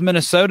Falls,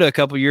 Minnesota, a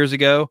couple years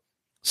ago.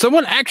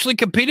 Someone actually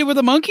competed with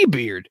a monkey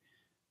beard.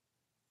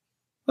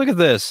 Look at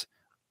this.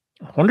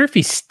 I wonder if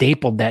he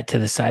stapled that to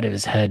the side of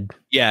his head.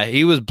 Yeah,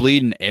 he was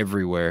bleeding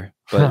everywhere.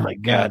 But, oh my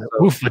God.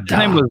 His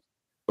name was,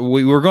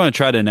 we were going to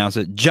try to announce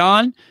it.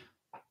 John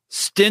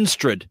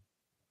Stenstrad.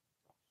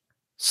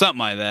 Something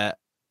like that.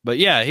 But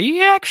yeah,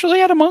 he actually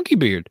had a monkey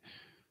beard.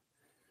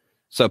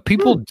 So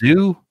people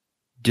do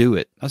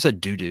it. I said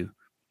do.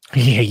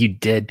 Yeah, you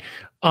did.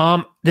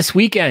 This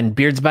weekend,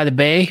 Beards by the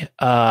Bay,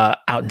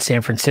 out in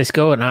San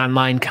Francisco, an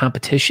online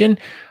competition.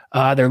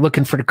 They're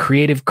looking for the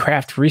creative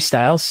craft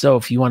freestyles. So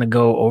if you want to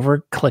go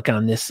over, click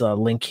on this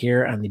link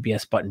here on the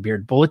BS Button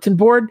Beard Bulletin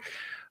Board.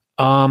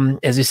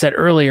 As I said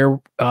earlier,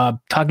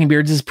 Talking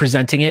Beards is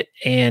presenting it,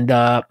 and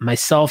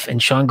myself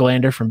and Sean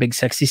Glander from Big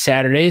Sexy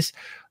Saturdays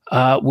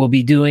will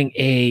be doing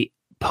a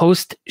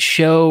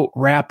post-show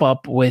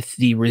wrap-up with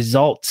the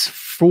results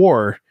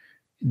for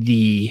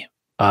the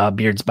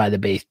Beards by the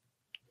Bay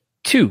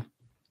 2.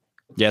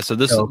 Yeah, so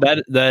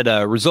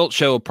that result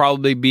show will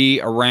probably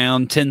be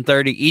around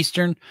 10:30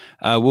 Eastern.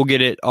 We'll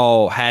get it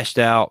all hashed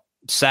out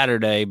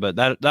Saturday, but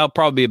that'll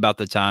probably be about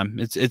the time.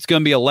 It's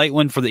going to be a late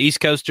one for the East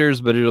Coasters,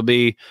 but it'll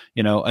be,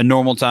 a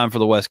normal time for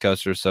the West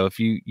Coasters. So if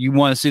you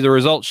want to see the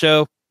result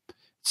show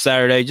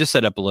Saturday, just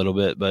set up a little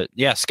bit. But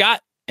yeah,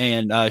 Scott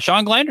and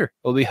Sean Glander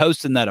will be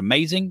hosting that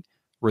amazing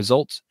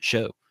results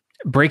show.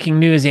 Breaking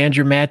news,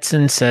 Andrew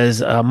Matson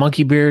says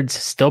monkey beards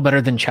still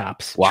better than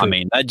chops. Well, True. I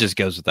mean, that just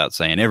goes without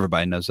saying.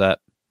 Everybody knows that.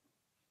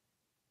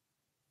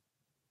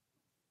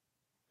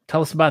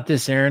 Tell us about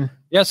this, Aaron.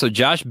 Yeah, so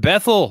Josh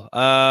Bethel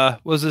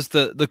was this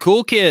the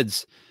cool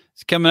kids.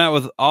 He's coming out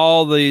with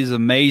all these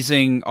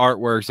amazing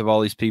artworks of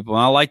all these people.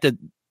 And I like that,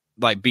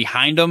 like,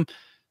 behind them,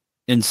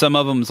 and some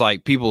of them's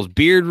like people's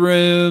beard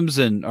rooms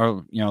and,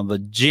 or, you know, the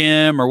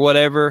gym or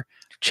whatever.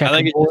 I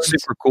think it's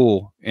super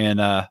cool. And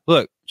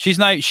look, she's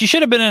nice. She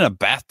should have been in a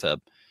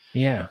bathtub.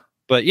 Yeah.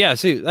 But yeah,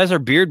 see, that's our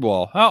beard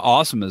wall. How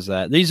awesome is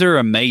that? These are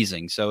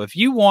amazing. So if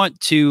you want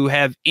to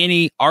have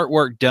any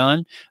artwork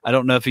done, I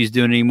don't know if he's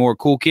doing any more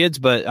cool kids,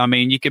 but I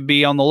mean, you could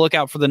be on the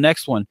lookout for the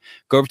next one.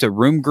 Go over to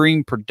Room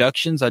Green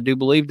Productions, I do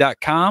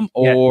believe.com,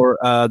 or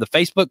the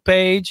Facebook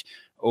page,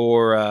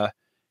 or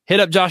hit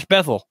up Josh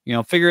Bethel, you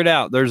know, figure it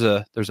out. There's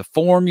a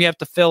form you have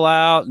to fill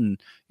out and,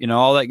 you know,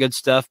 all that good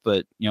stuff,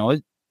 but you know,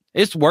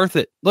 it's worth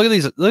it. Look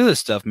at this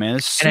stuff, man.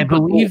 It's super and I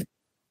believe, cool.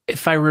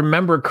 If I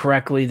remember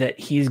correctly, that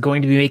he's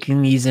going to be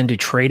making these into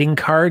trading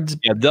cards.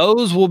 Yeah,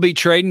 those will be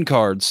trading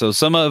cards. So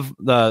some of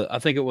I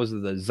think it was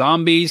the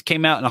zombies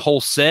came out in a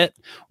whole set.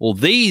 Well,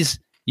 these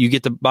you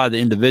get to buy the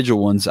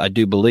individual ones, I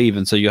do believe,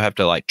 and so you'll have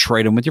to like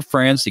trade them with your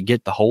friends to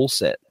get the whole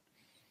set.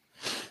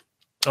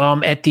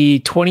 At the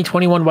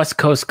 2021 West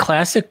Coast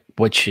Classic,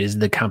 which is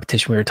the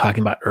competition we were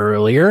talking about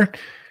earlier,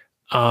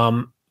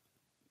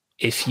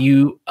 if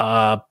you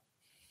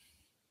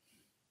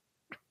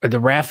the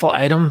raffle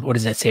item, what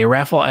does that say? A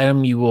raffle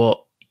item, you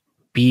will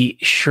be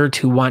sure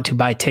to want to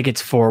buy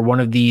tickets for one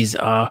of these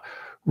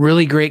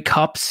really great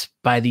cups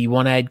by the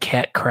One-Eyed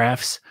Cat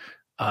Crafts.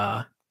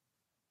 Yeah,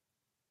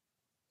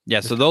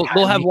 so they'll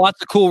have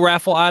lots of cool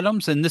raffle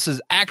items, and this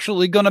is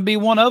actually going to be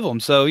one of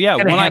them. So yeah,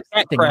 One-Eyed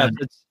Cat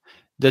Crafts.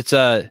 That's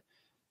Jason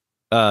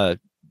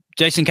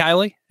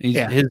Kiley,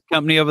 his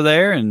company over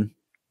there, and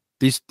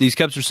these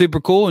cups are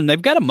super cool, and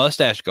they've got a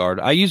mustache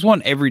guard. I use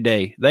one every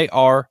day. They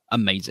are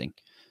amazing.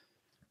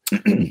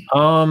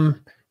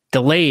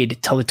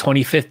 Delayed till the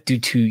 25th due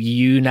to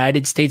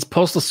United States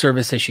Postal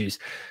Service issues.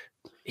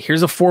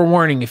 Here's a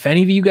forewarning. If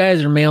any of you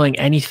guys are mailing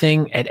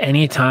anything at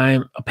any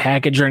time, a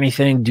package or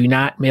anything, do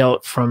not mail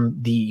it from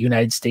the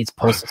United States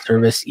Postal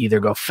Service. Either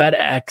go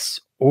FedEx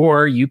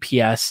or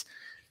UPS.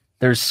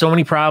 There's so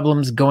many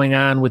problems going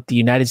on with the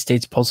United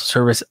States Postal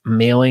Service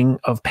mailing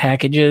of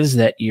packages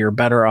that you're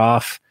better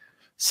off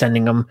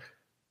sending them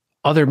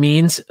other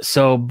means.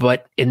 So,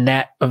 but in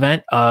that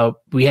event,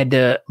 we had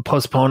to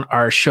postpone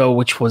our show,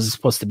 which was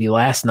supposed to be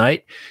last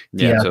night.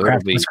 Yeah, so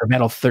Craft Whisper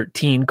Metal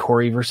 13,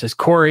 Corey versus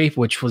Corey,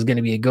 which was going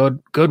to be a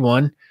good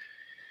one.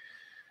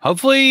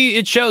 Hopefully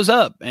it shows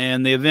up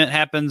and the event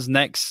happens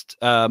next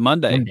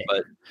Monday.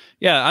 But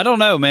yeah, I don't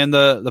know, man.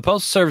 The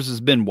Postal Service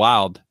has been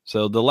wild.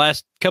 So the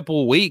last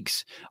couple of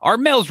weeks, our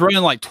mail's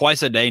running like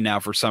twice a day now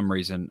for some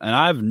reason. And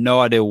I have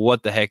no idea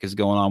what the heck is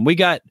going on.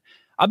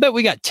 I bet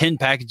we got 10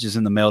 packages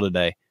in the mail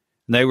today.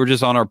 They were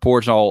just on our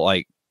porch, all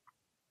like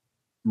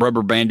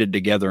rubber banded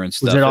together and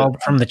stuff. Was it all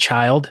from the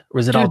child?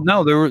 Was it all?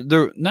 No, there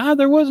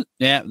wasn't.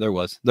 Yeah, there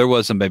was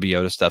some Baby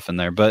Yoda stuff in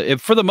there,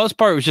 but for the most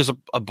part, it was just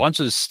a bunch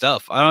of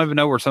stuff. I don't even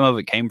know where some of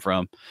it came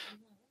from.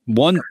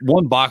 One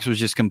box was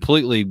just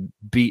completely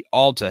beat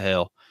all to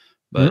hell.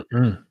 But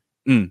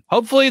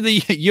hopefully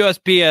the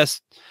USPS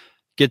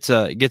gets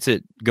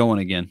it going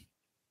again.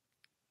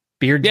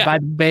 Beards by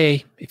the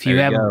Bay. If you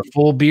have a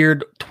full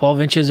beard,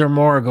 12 inches or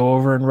more, go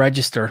over and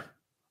register.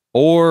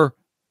 Or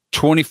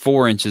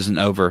 24 inches and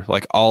over,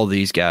 like all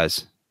these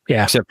guys.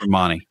 Yeah. Except for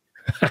Monty.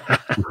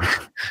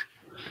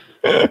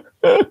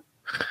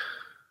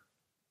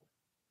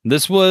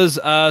 This was,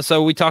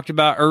 so we talked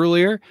about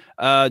earlier,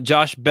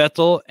 Josh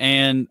Bethel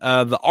and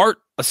the Art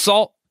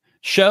Assault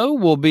show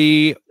will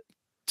be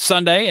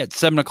Sunday at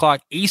 7:00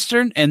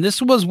 Eastern. And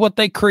this was what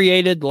they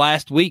created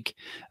last week.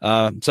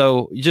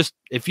 So just,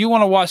 if you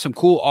want to watch some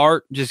cool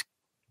art, just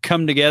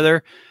come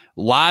together.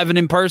 Live and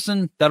in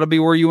person, that'll be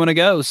where you want to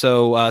go.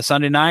 So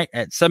Sunday night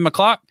at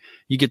 7:00,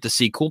 you get to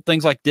see cool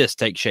things like this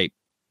take shape.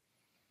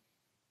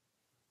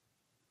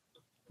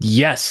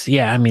 Yes.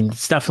 Yeah. I mean,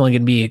 it's definitely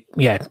going to be,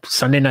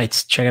 Sunday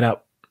nights. Check it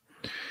out.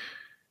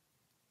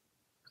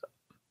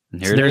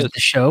 Here there's the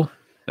show.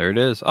 There it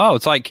is. Oh,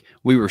 it's like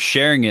we were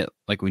sharing it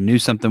like we knew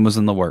something was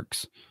in the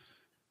works.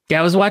 Yeah,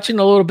 I was watching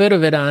a little bit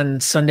of it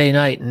on Sunday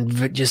night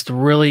and just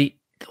really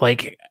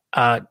like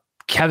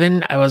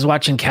Kevin, I was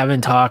watching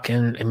Kevin talk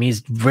and he's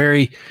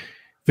very,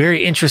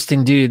 very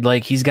interesting dude.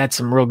 Like he's got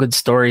some real good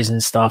stories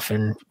and stuff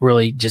and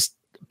really just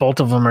both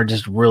of them are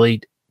just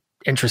really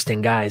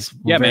interesting guys.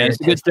 Yeah, man, it's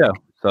a good show.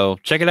 So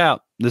check it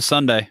out this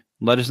Sunday.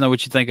 Let us know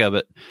what you think of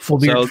it. Full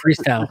beard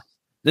freestyle.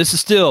 This is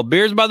still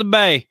Beards by the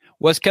Bay,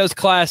 West Coast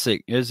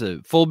Classic. It's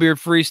a full beard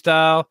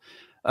freestyle.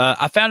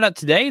 I found out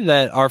today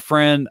that our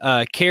friend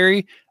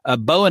Carrie,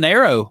 Bow and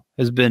Arrow,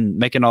 has been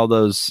making all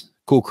those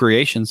cool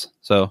creations.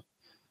 So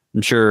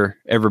I'm sure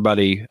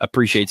everybody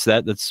appreciates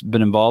that. That's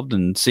been involved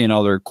and seeing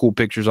all their cool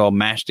pictures all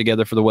mashed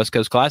together for the West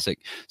Coast Classic.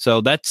 So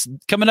that's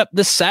coming up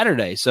this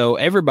Saturday. So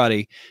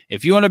everybody,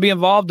 if you want to be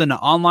involved in an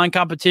online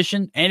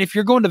competition, and if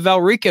you're going to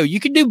Valrico,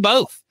 you can do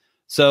both.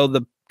 So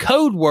the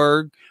code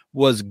word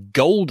was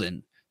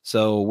golden.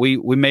 So we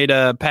made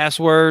a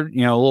password, a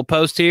little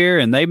post here,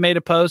 and they made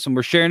a post, and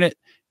we're sharing it.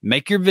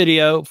 Make your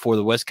video for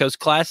the West Coast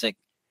Classic.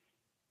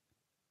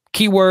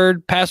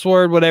 Keyword,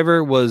 password,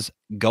 whatever was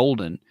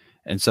golden.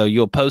 And so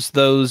you'll post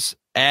those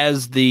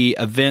as the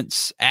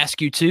events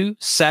ask you to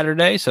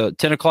Saturday. So at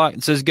 10 o'clock,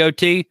 it says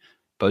goatee.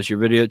 Post your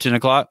video at 10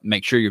 o'clock.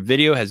 Make sure your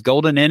video has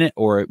golden in it,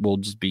 or it will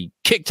just be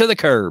kicked to the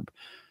curb.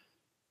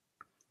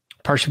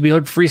 Partial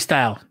beard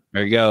freestyle.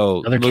 There you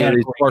go. Another Look at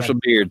these category. partial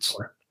beards.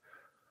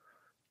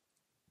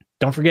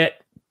 Don't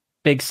forget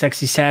Big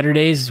Sexy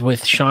Saturdays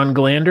with Sean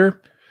Glander.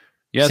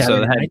 Yeah, Saturday so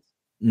they had night.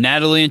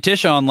 Natalie and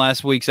Tish on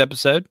last week's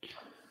episode.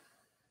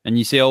 And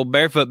you see old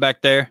Barefoot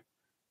back there.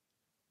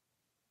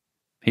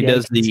 He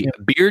does the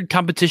beard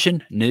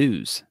competition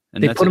news.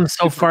 And they put him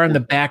so far in the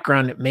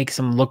background, it makes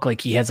him look like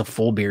he has a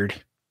full beard.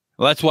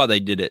 Well, that's why they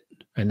did it.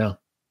 I know.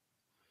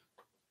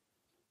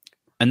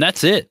 And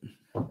that's it.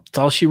 That's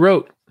all she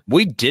wrote.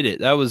 We did it.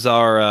 That was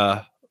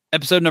our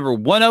episode number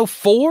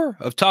 104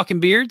 of Talking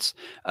Beards.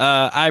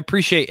 I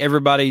appreciate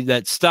everybody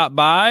that stopped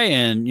by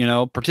and,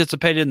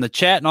 participated in the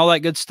chat and all that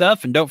good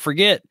stuff. And don't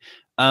forget,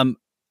 I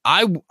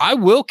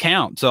will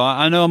count. So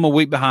I know I'm a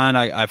week behind.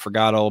 I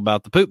forgot all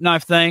about the poop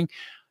knife thing.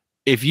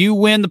 If you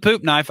win the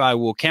poop knife, I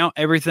will count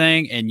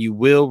everything and you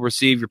will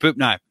receive your poop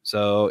knife.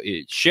 So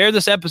share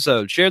this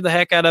episode, share the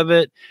heck out of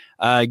it.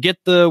 Get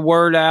the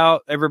word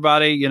out,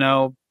 everybody,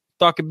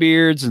 Talking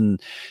Beards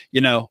and,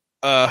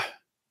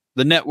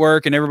 the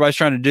network and everybody's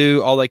trying to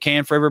do all they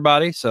can for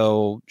everybody.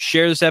 So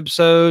share this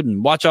episode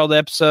and watch all the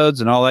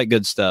episodes and all that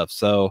good stuff.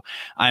 So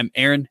I'm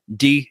Aaron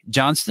D.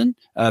 Johnston.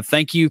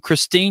 Thank you,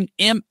 Christine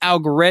M.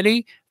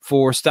 Allegretti,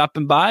 for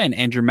stopping by, and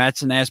Andrew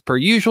Matson, as per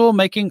usual,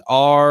 making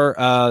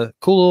our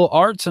cool little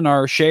arts and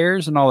our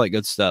shares and all that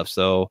good stuff.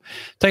 So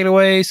take it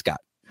away, Scott.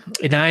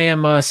 And I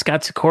am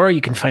Scott Sikora. You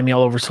can find me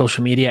all over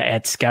social media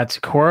at Scott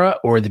Sikora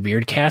or the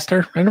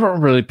Beardcaster. I don't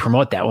really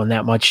promote that one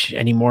that much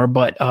anymore,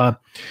 but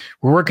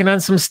we're working on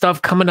some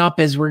stuff coming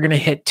up as we're going to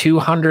hit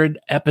 200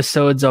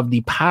 episodes of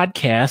the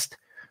podcast.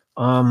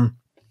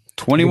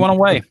 21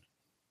 away.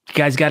 You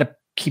guys got to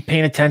keep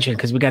paying attention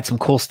because we got some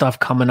cool stuff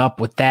coming up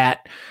with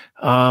that.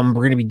 We're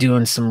going to be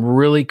doing some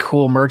really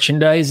cool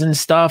merchandise and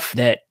stuff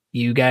that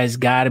you guys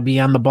got to be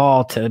on the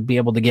ball to be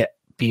able to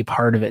be a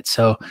part of it.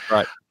 So,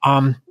 right.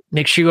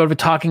 Make sure you go to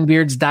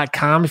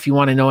talkingbeards.com if you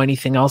want to know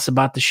anything else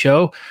about the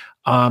show.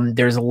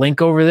 There's a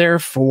link over there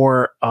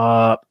for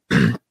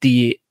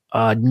the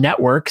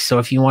network. So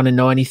if you want to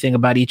know anything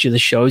about each of the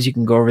shows, you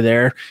can go over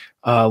there,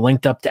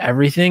 linked up to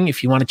everything.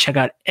 If you want to check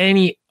out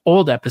any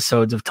old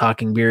episodes of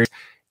Talking Beards,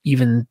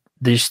 even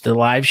just the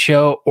live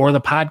show or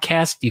the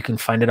podcast, you can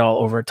find it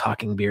all over at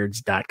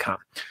talkingbeards.com.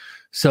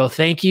 So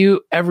thank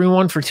you,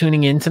 everyone, for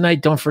tuning in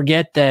tonight. Don't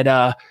forget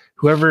that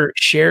whoever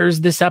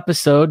shares this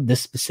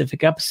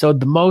specific episode,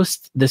 the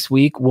most this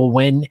week will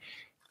win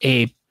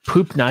a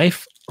poop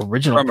knife,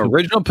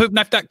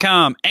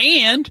 originalpoopknife.com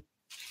and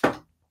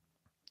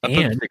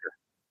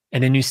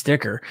a new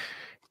sticker.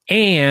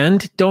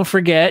 And don't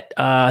forget,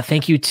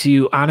 thank you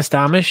to Honest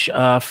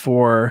Amish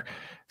for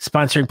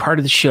sponsoring part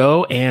of the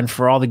show and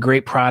for all the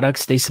great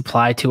products they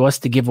supply to us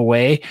to give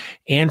away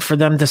and for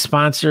them to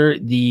sponsor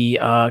the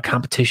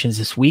competitions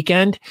this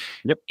weekend.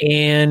 Yep.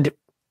 And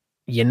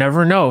you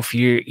never know if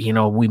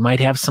we might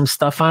have some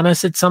stuff on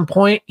us at some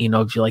point,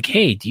 if you're like,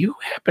 hey, do you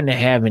happen to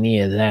have any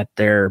of that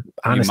there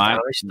Honest Amish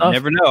stuff? You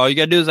never know. All you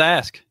got to do is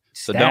ask.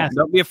 So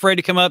don't be afraid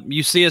to come up.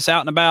 You see us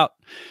out and about,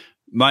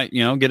 might,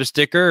 get a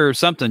sticker or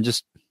something.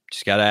 Just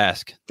got to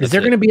ask. Is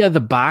there going to be the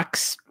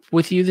box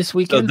with you this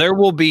weekend? So there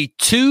will be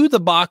the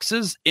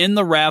boxes in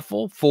the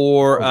raffle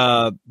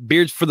for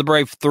Beards for the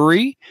Brave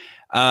 3.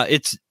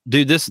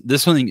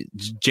 This one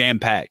is jam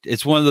packed.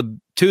 It's one of the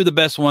two of the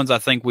best ones I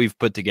think we've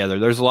put together.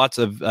 There's lots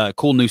of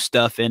cool new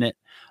stuff in it.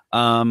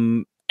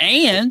 And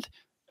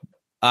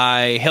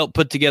I helped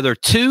put together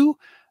 2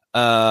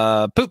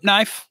 poop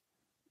knife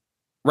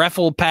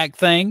raffle pack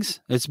things.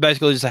 It's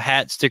basically just a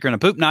hat, sticker, and a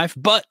poop knife.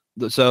 But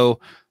so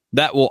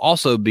that will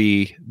also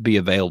be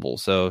available.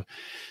 So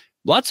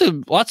lots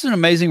of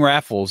amazing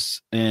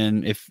raffles.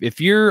 And if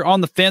you're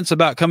on the fence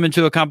about coming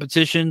to a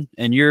competition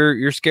and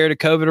you're scared of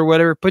COVID or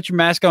whatever, put your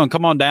mask on,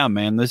 come on down,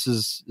 man. This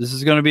is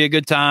going to be a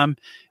good time.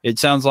 It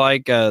sounds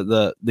like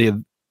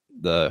the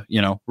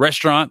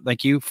restaurant,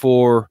 thank you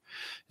for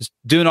just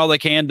doing all they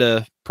can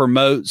to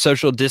promote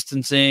social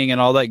distancing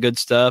and all that good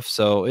stuff.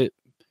 So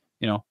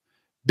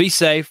be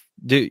safe,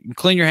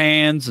 clean your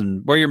hands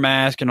and wear your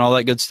mask and all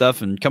that good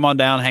stuff, and come on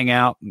down, hang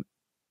out,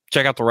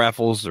 check out the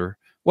raffles or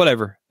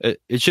whatever.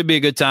 It should be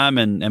a good time,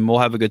 and we'll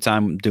have a good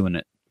time doing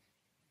it.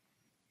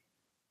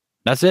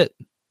 That's it.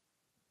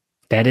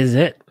 That is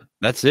it.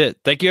 That's it.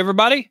 Thank you,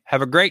 everybody.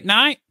 Have a great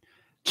night.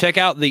 Check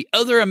out the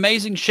other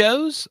amazing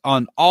shows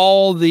on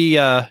all the,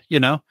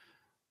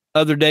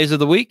 other days of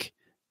the week.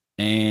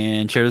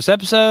 and share this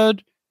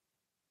episode.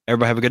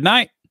 Everybody have a good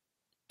night.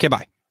 Okay,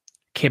 bye.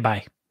 Okay,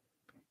 bye.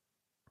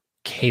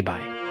 Okay,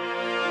 bye.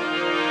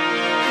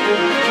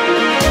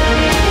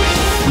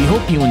 We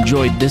hope you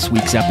enjoyed this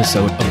week's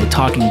episode of the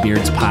Talking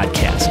Beards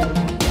podcast.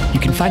 You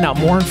can find out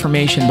more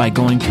information by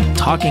going to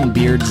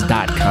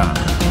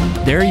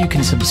talkingbeards.com. There you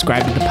can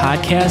subscribe to the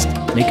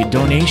podcast, make a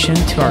donation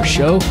to our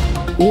show,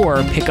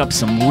 or pick up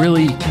some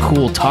really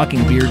cool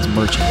Talking Beards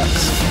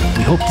merchandise.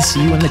 We hope to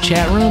see you in the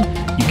chat room.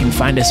 You can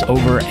find us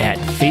over at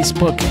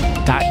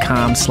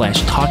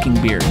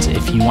facebook.com/talkingbeards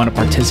if you want to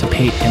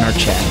participate in our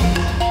chat.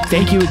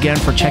 Thank you again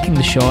for checking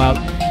the show out,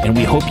 and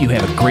we hope you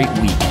have a great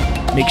week.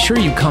 Make sure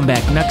you come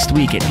back next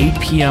week at 8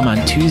 p.m.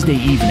 on Tuesday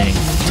evening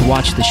to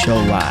watch the show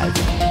live.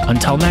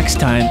 Until next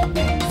time,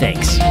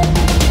 thanks.